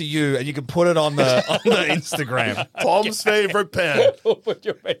photo to you, and you can put it on the Instagram. Tom's favorite pen. What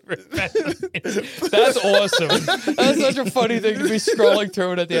your favorite pen is. That's awesome. That's such a funny thing to be scrolling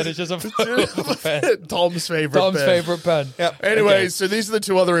through, and at the end it's just a photo of a pen. Tom's favorite Tom's pen. favorite pen. Yep. Anyway, Okay. so these are the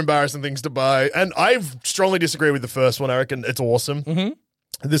two other embarrassing things to buy. And I strongly disagree with the first one. I reckon it's awesome.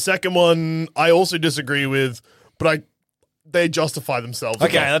 Mm-hmm. The second one, I also disagree with, but they justify themselves.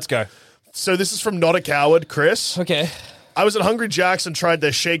 Okay, enough. let's go. So this is from Not a Coward, Chris. Okay. I was at Hungry Jack's and tried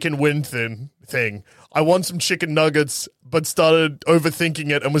their shake and win thing. I won some chicken nuggets, but started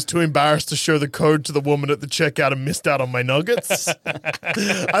overthinking it and was too embarrassed to show the code to the woman at the checkout and missed out on my nuggets.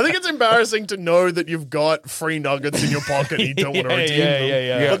 I think it's embarrassing to know that you've got free nuggets in your pocket and you don't want to redeem them.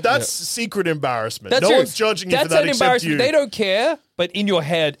 Yeah. But that's secret embarrassment. That's no true. one's judging you That's for that an except embarrassment. you. They don't care, but in your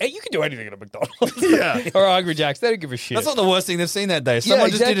head, hey, you can do anything at a McDonald's. Yeah. Or Hungry Jack's. They don't give a shit. That's not the worst thing they've seen that day. Someone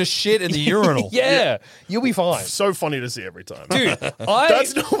just did a shit in the urinal. Yeah. You'll be fine. So funny to see every time. Dude,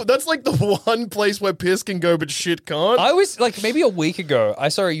 That's like the one place where piss can go but shit can't. I was like maybe a week ago. I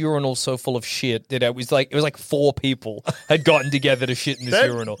saw a urinal so full of shit that it was like 4 people had gotten together to shit in this That-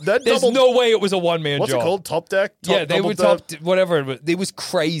 urinal. that There's double- no way it was a one-man What's job. it called? Top deck? Yeah, they double were deck? top whatever. It was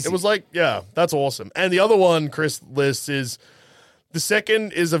crazy. It was like, yeah, that's awesome. And the other one Chris lists is the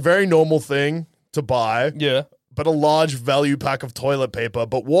second is a very normal thing to buy. yeah. But a large value pack of toilet paper.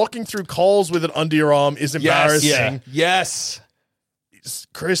 But walking through Coles with it under your arm is embarrassing. Yes.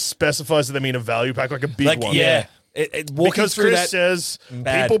 Chris specifies that they mean a value pack, like a big one. Yeah. Walking Because through Chris that. says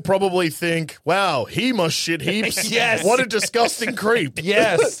Bad. people probably think, wow, he must shit heaps. Yes. What a disgusting creep.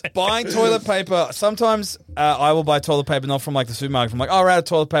 Yes, buying toilet paper. Sometimes I will buy toilet paper not from like the supermarket. I'm like, oh, we're out of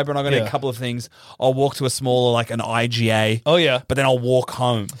toilet paper and I'm going to need Yeah. a couple of things. I'll walk to a smaller, like an IGA. Oh, yeah. But then I'll walk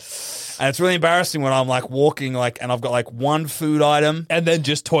home. And it's really embarrassing when I'm like walking and I've got like one food item And then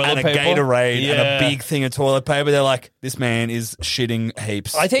just toilet and a paper. Gatorade and Yeah. a big thing of toilet paper. They're like, this man is shitting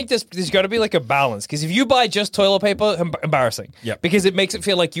heaps. I think there's got to be like a balance because if you buy just toilet paper, embarrassing. Yep. Because it makes it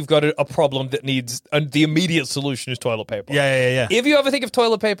feel like you've got a problem that needs the immediate solution is toilet paper. Yeah. If you ever think of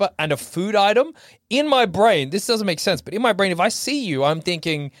toilet paper and a food item, in my brain, this doesn't make sense, but in my brain, if I see you, I'm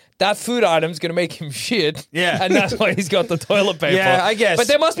thinking that food item's going to make him shit. Yeah. And that's why he's got the toilet paper. Yeah, I guess. But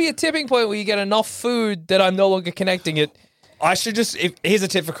there must be a tipping point where you get enough food that I'm no longer connecting it. I should here's a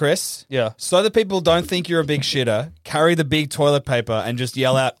tip for Chris. Yeah. So that people don't think you're a big shitter, carry the big toilet paper and just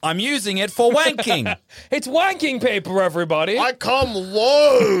yell out, I'm using it for wanking. It's wanking paper, everybody. I come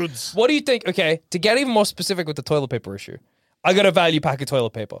loads. What do you think? Okay, to get even more specific with the toilet paper issue, I got a value pack of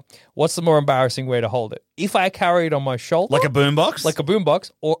toilet paper. What's the more embarrassing way to hold it? If I carry it on my shoulder, Like a boombox? like a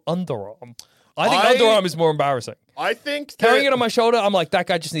boombox, or underarm? I think I- underarm is more embarrassing. I think Carrying that it on my shoulder, I'm like, that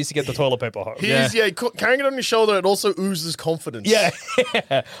guy just needs to get the toilet paper home. carrying it on your shoulder, it also oozes confidence. Yeah. I shit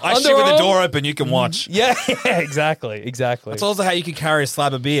with the Underarm? door open, you can watch. Yeah, exactly. It's also how you can carry a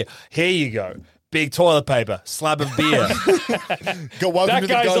slab of beer. Here you go. Big toilet paper, slab of beer. Go welcome That to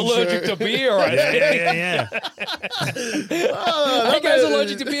the guy's gun allergic show. to beer, I think. yeah. That guy's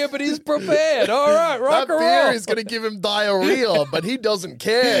allergic to beer, but he's prepared. All right, rock That and beer roll. is going to give him diarrhea, but he doesn't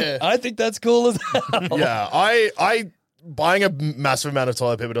care. I think that's cool as hell. Yeah, I buying a massive amount of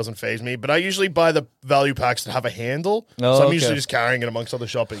toilet paper doesn't faze me, but I usually buy the value packs that have a handle, Oh, so I'm okay. usually just carrying it amongst other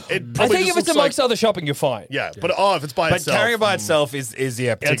shopping. It I probably think just if it's looks amongst like, other shopping, you're fine. yeah, but if it's by But itself, carrying it by itself is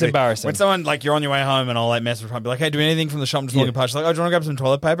particularly embarrassing. When someone like you're on your way home and I'll like mess with be like, hey, do anything from the shop? I'm just walking past. She's like, oh, do you want to grab some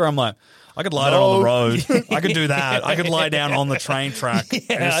toilet paper? I'm like, I could lie down on the road. I could do that. I could lie down on the train track.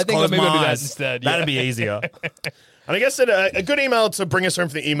 Yeah, I think I'm going to do that instead. That'd be easier. And I guess a good email to bring us home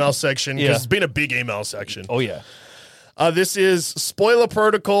from the email section, because it's been a big email section. Oh, yeah. This is Spoiler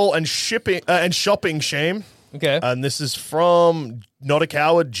Protocol and Shopping Shame. Okay. And this is from Not a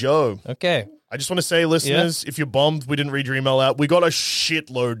Coward, Joe. Okay. I just want to say, listeners, if you're bummed we didn't read your email out, we got a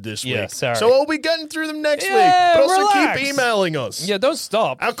shitload this week. Sorry. So we'll be getting through them next week. Yeah, But also relax. keep emailing us. Yeah, don't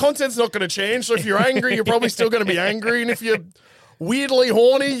stop. Our content's not going to change, so if you're angry, you're probably still going to be angry. And if you're weirdly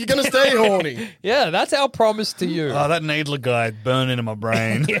horny, you're going to stay horny. Yeah, that's our promise to you. Oh, that Needler guy burning in my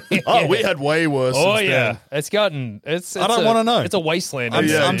brain. Oh, we had way worse. Oh, since yeah. then. It's gotten... It's I don't want to know. It's a wasteland.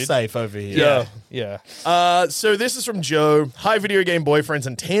 I'm safe over here. Yeah. So this is from Joe. Hi, video game boyfriends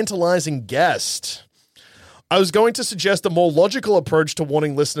and tantalizing guest. I was going to suggest a more logical approach to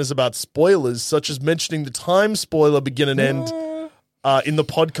warning listeners about spoilers, such as mentioning the time spoiler begin and end in the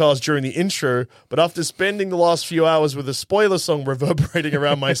podcast during the intro, but after spending the last few hours with a spoiler song reverberating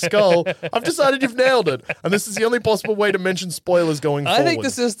around my skull, I've decided you've nailed it, and this is the only possible way to mention spoilers going forward. I think the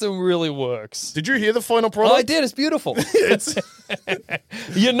system really works. Did you hear the final product? Oh, I did. It's beautiful.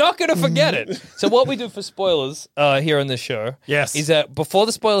 You're not going to forget it. So what we do for spoilers here on this show is that before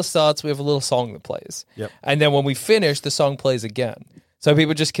the spoiler starts, we have a little song that plays. Yep. And then when we finish, the song plays again. So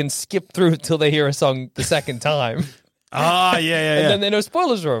people just can skip through until they hear a song the second time. And then they know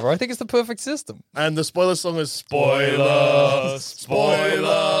spoilers are over. I think it's the perfect system. And the spoiler song is Spoiler,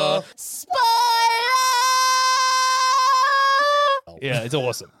 Spoiler, Yeah, it's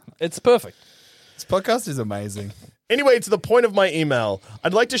awesome. It's perfect. This podcast is amazing. Anyway, to the point of my email,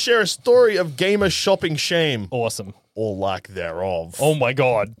 I'd like to share a story of gamer shopping shame. Awesome. Or lack thereof. Oh my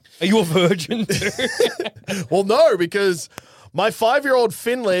God. Are you a virgin too? Well, no, because my 5-year-old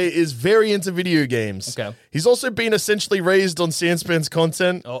Finlay is very into video games. Okay. He's also been essentially raised on Sandspan's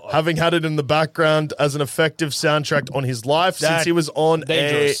content, having had it in the background as an effective soundtrack on his life since he was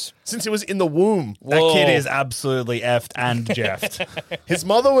since he was in the womb. That kid is absolutely effed and jeffed. His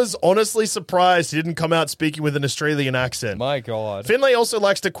mother was honestly surprised he didn't come out speaking with an Australian accent. My God. Finlay also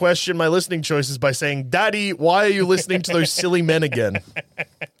likes to question my listening choices by saying, "Daddy, why are you listening to those silly men again?"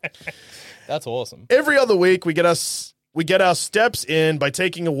 That's awesome. Every other week, we get our steps in by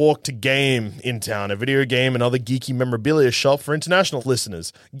taking a walk to Game in town, a video game and other geeky memorabilia shop for international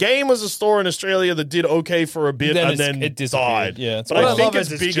listeners. Game was a store in Australia that did okay for a bit and then it died. Yeah, but I think love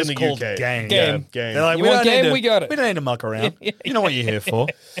it's is big in the called UK. Game. Game. Game. They're like, You we want don't need game? to- We got it. We don't need to muck around. You know what you're here for.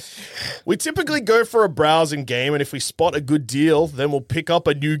 We typically go for a browse in Game, and if we spot a good deal, then we'll pick up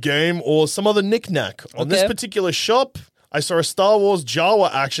a new game or some other knick-knack. On this particular shop, I saw a Star Wars Jawa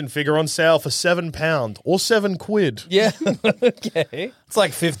action figure on sale for £7 or £7. Yeah. Okay. It's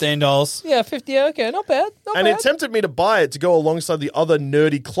like $15. Yeah, 50. Okay, not bad. Not And bad. it tempted me to buy it to go alongside the other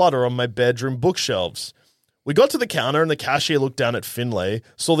nerdy clutter on my bedroom bookshelves. We got to the counter and the cashier looked down at Finlay,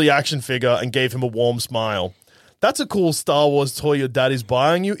 saw the action figure and gave him a warm smile. That's a cool Star Wars toy your daddy's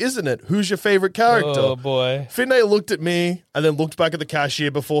buying you, isn't it? Who's your favorite character? Oh, boy. Finlay looked at me and then looked back at the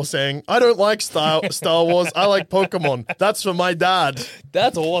cashier before saying, I don't like Star Wars. I like Pokemon. That's for my dad.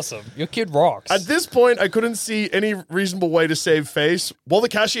 That's awesome. Your kid rocks. At this point, I couldn't see any reasonable way to save face, while the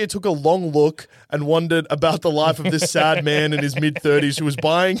cashier took a long look and wondered about the life of this sad man in his mid-30s who was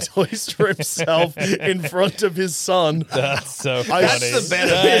buying toys for himself in front of his son. That's so funny. That's the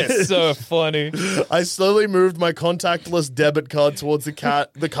benefit. That's so funny. I slowly moved my contactless debit card towards the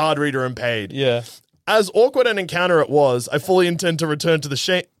card reader and paid. Yeah. As awkward an encounter it was, I fully intend to return to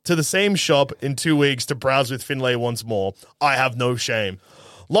the same shop in 2 weeks to browse with Finlay once more. I have no shame.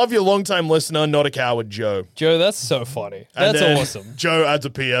 Love your longtime listener, Not a Coward, Joe. Joe, that's so funny. And That's then awesome. Joe adds a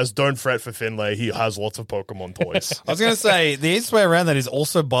PS, don't fret for Finlay. He has lots of Pokemon toys. I was going to say, the easiest way around that is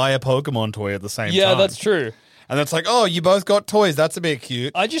also buy a Pokemon toy at the same time. Yeah, that's true. And it's like, oh, you both got toys. That's a bit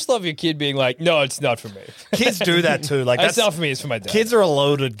cute. I just love your kid being like, no, it's not for me. Kids do that too. Like It's not for me, it's for my dad. Kids are a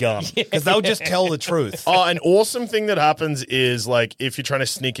loaded gun because they'll just tell the truth. Oh, an awesome thing that happens is like if you're trying to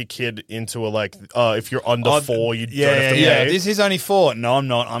sneak a kid into if you're under 4, you don't have to yeah. pay. This is only 4. No, I'm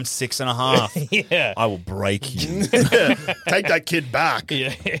not. I'm 6.5. Yeah. I will break you. Take that kid back.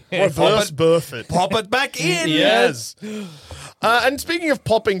 Yeah. Reverse birth it. Pop it back in. Yes. And speaking of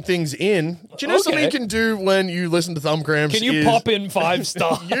popping things in, do you know something you Okay. can do when you listen to Thumb Cramps? Can you is pop in 5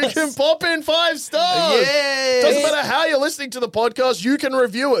 stars? You can pop in 5 stars. Yes. Doesn't matter how you're listening to the podcast, you can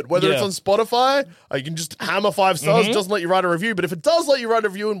review it. Whether it's Yeah. on Spotify, you can just hammer 5 stars. It doesn't let you write a review. But if it does let you write a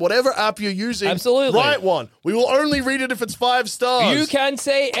review in whatever app you're using, Absolutely. write one. We will only read it if it's 5 stars. You can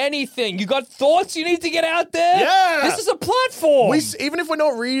say anything. You got thoughts you need to get out there? Yeah. This is a platform. Even if we're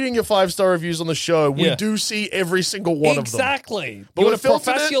not reading your 5-star reviews on the show, we Yeah. do see every single one of them. Exactly. But You we want to filtered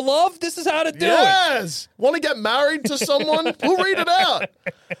profess it. your love? This is how to do it. Yes. Want to get married to someone? We'll read it out.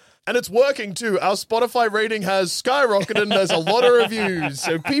 And it's working too. Our Spotify rating has skyrocketed and there's a lot of reviews.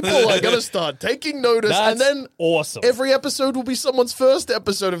 So people are going to start taking notice. That's and then awesome. every episode will be someone's first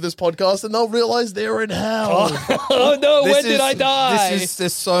episode of this podcast and they'll realize they're in hell. Oh no, when did I die?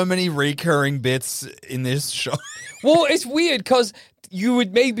 There's so many recurring bits in this show. Well, it's weird because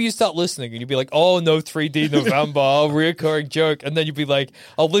maybe you start listening and you'd be like, oh no, 3D November, reoccurring joke. And then you'd be like,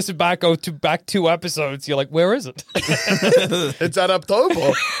 I'll listen back, back 2 episodes. You're like, where is it? It's at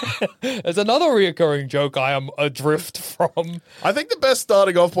October. There's another reoccurring joke I am adrift from. I think the best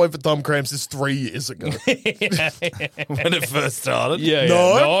starting off point for Tom Cramps is 3 years ago. When it first started. Yeah,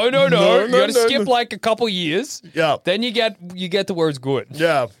 No. No. No, You gotta no, skip no. like a couple years. Yeah. Then you get to where it's good.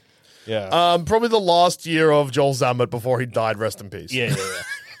 Yeah. Yeah. Probably the last year of Joel Zammett before he died. Rest in peace. Yeah.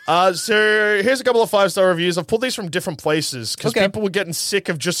 So here's a couple of 5-star reviews. I've pulled these from different places because Okay. people were getting sick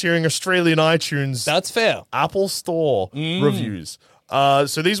of just hearing Australian iTunes That's fair. Apple Store reviews.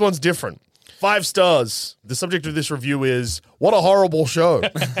 So these ones different. 5 stars. The subject of this review is, what a horrible show.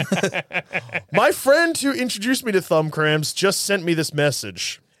 My friend who introduced me to Thumb Cramps just sent me this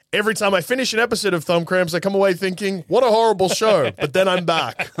message. Every time I finish an episode of Thumb Cramps, I come away thinking, what a horrible show. But then I'm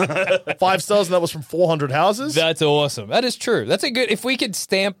back. 5 stars, and that was from 400 houses. That's awesome. That is true. That's a good. If we could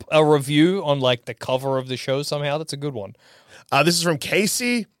stamp a review on like the cover of the show somehow, that's a good one. This is from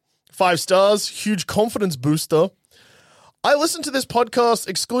Casey. 5 stars. Huge confidence booster. I listen to this podcast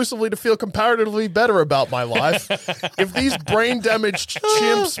exclusively to feel comparatively better about my life. If these brain-damaged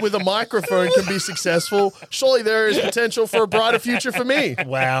chimps with a microphone can be successful, surely there is potential for a brighter future for me.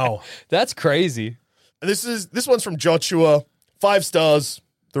 Wow. That's crazy. And this one's from Joshua. 5 stars.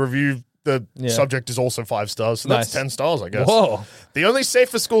 The subject is also 5 stars, so that's Nice. 10 stars, I guess. Whoa. The only Safe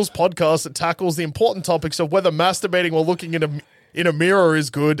for Schools podcast that tackles the important topics of whether masturbating while looking in a mirror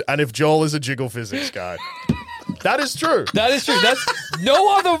is good and if Joel is a jiggle physics guy. That is true. That is true. That's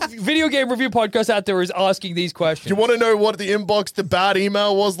no other video game review podcast out there is asking these questions. You want to know what the inbox, the bad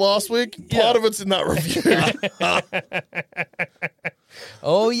email was last week? Part of it's in that review.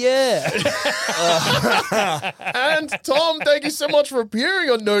 Oh yeah. And Tom, thank you so much for appearing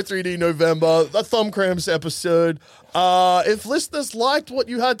on No 3D November, the Thumb Cramps episode. If listeners liked what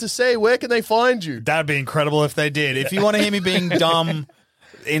you had to say, where can they find you? That'd be incredible if they did. If you want to hear me being dumb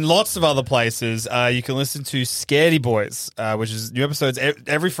in lots of other places, you can listen to Scaredy Boys, which is new episodes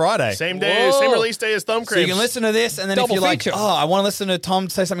every Friday. Same day, Whoa. same release day as Thumb So Cramps. you can listen to this, and then Double if you're like, feature. I want to listen to Tom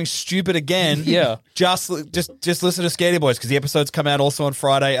say something stupid again, Yeah. just listen to Scaredy Boys because the episodes come out also on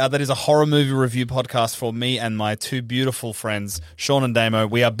Friday. That is a horror movie review podcast for me and my 2 beautiful friends, Sean and Damo.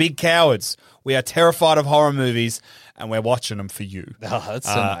 We are big cowards. We are terrified of horror movies, and we're watching them for you. Oh, that's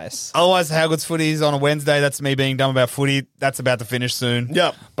so nice. Otherwise, How Good's Footy is on a Wednesday. That's me being dumb about footy. That's about to finish soon.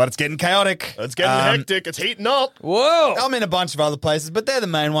 Yep. But it's getting chaotic. It's getting hectic. It's heating up. Whoa. I'm in a bunch of other places, but they're the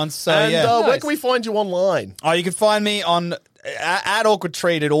main ones. So, And yeah. where can we find you online? Oh, you can find me on at Awkward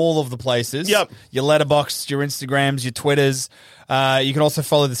Treat at all of the places. Yep. Your Letterboxd, your Instagrams, your Twitters. You can also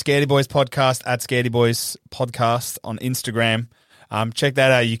follow the Scaredy Boys podcast at Scaredy Boys podcast on Instagram. Check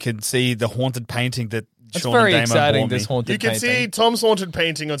that out. You can see the haunted painting that That's Sean very and Damo exciting. bought me. This haunted You can see painting. Tom's haunted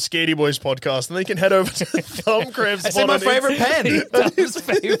painting on Scaredy Boys podcast, and then you can head over to Thumb Cramps. I see my favorite pen. His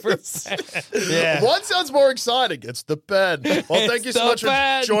favorites. Yeah. One sounds more exciting. It's the pen. Well, thank you so the much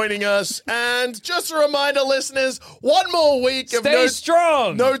pen. for joining us. And just a reminder, listeners, one more week of Stay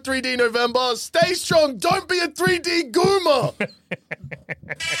strong. No 3D November. Stay strong. Don't be a 3D goomer.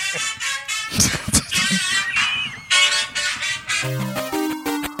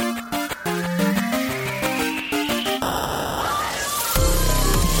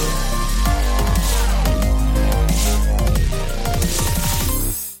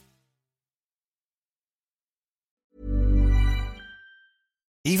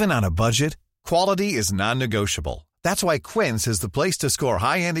 Even on a budget, quality is non-negotiable. That's why Quince is the place to score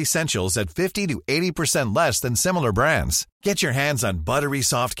high-end essentials at 50 to 80% less than similar brands. Get your hands on buttery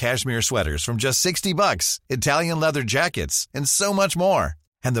soft cashmere sweaters from just $60, Italian leather jackets, and so much more.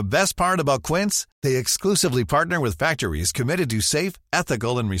 And the best part about Quince, they exclusively partner with factories committed to safe,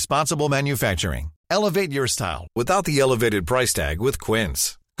 ethical, and responsible manufacturing. Elevate your style without the elevated price tag with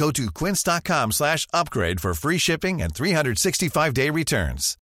Quince. Go to quince.com/upgrade for free shipping and 365-day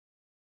returns.